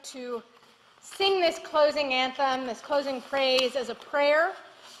you to sing this closing anthem, this closing praise as a prayer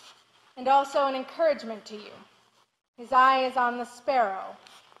and also an encouragement to you. His eye is on the sparrow.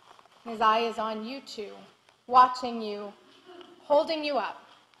 His eye is on you too, watching you, holding you up,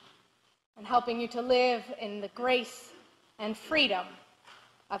 and helping you to live in the grace and freedom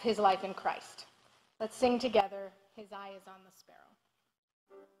of his life in Christ. Let's sing together, His eye is on the sparrow.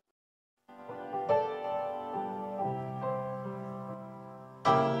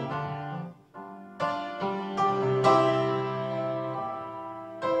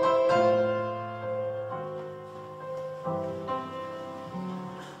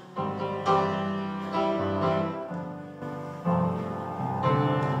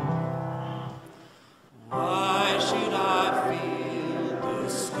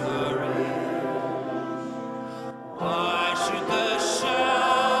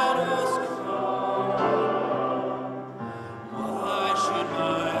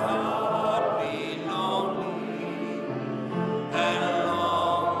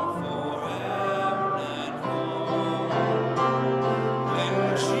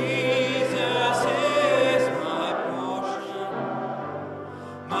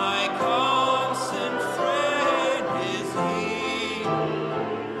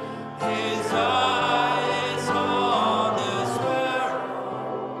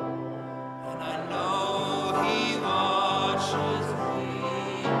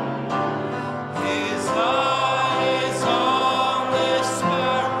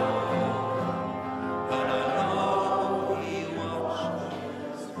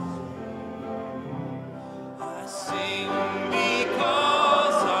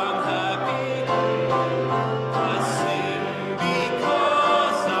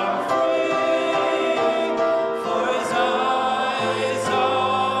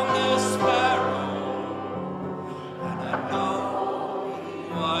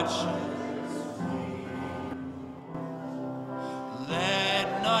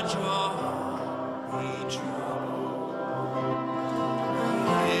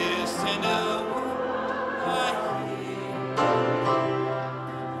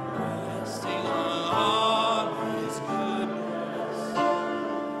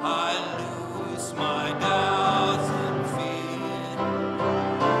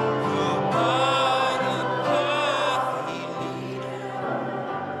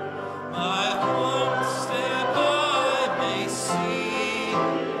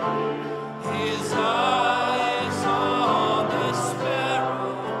 His eyes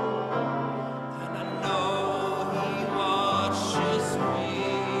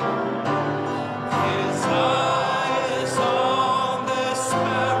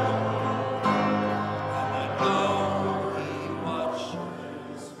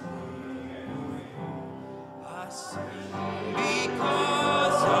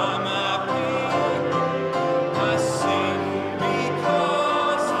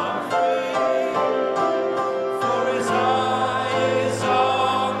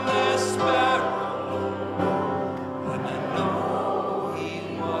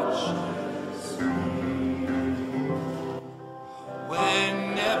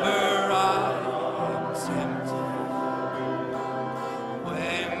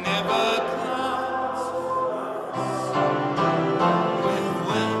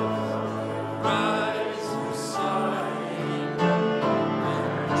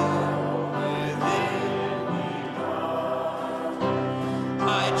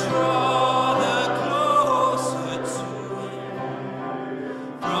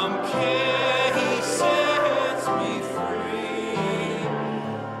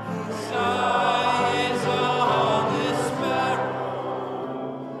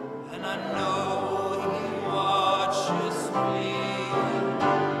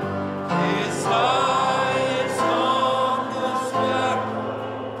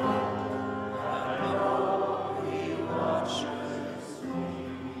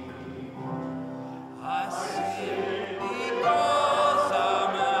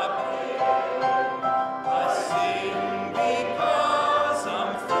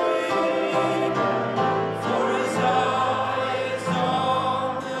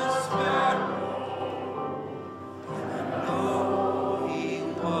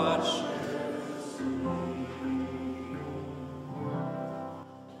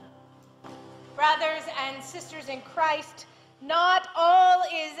brothers and sisters in Christ, not all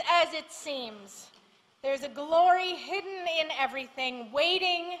is as it seems. There's a glory hidden in everything,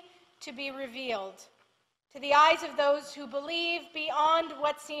 waiting to be revealed. To the eyes of those who believe beyond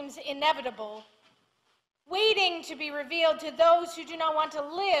what seems inevitable, waiting to be revealed to those who do not want to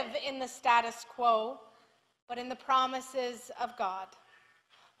live in the status quo, but in the promises of God.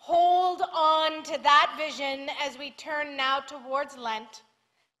 Hold on to that vision as we turn now towards Lent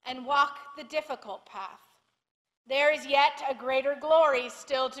and walk the difficult path. There is yet a greater glory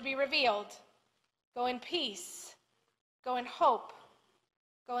still to be revealed. Go in peace, go in hope,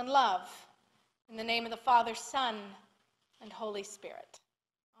 go in love. In the name of the Father, Son, and Holy Spirit.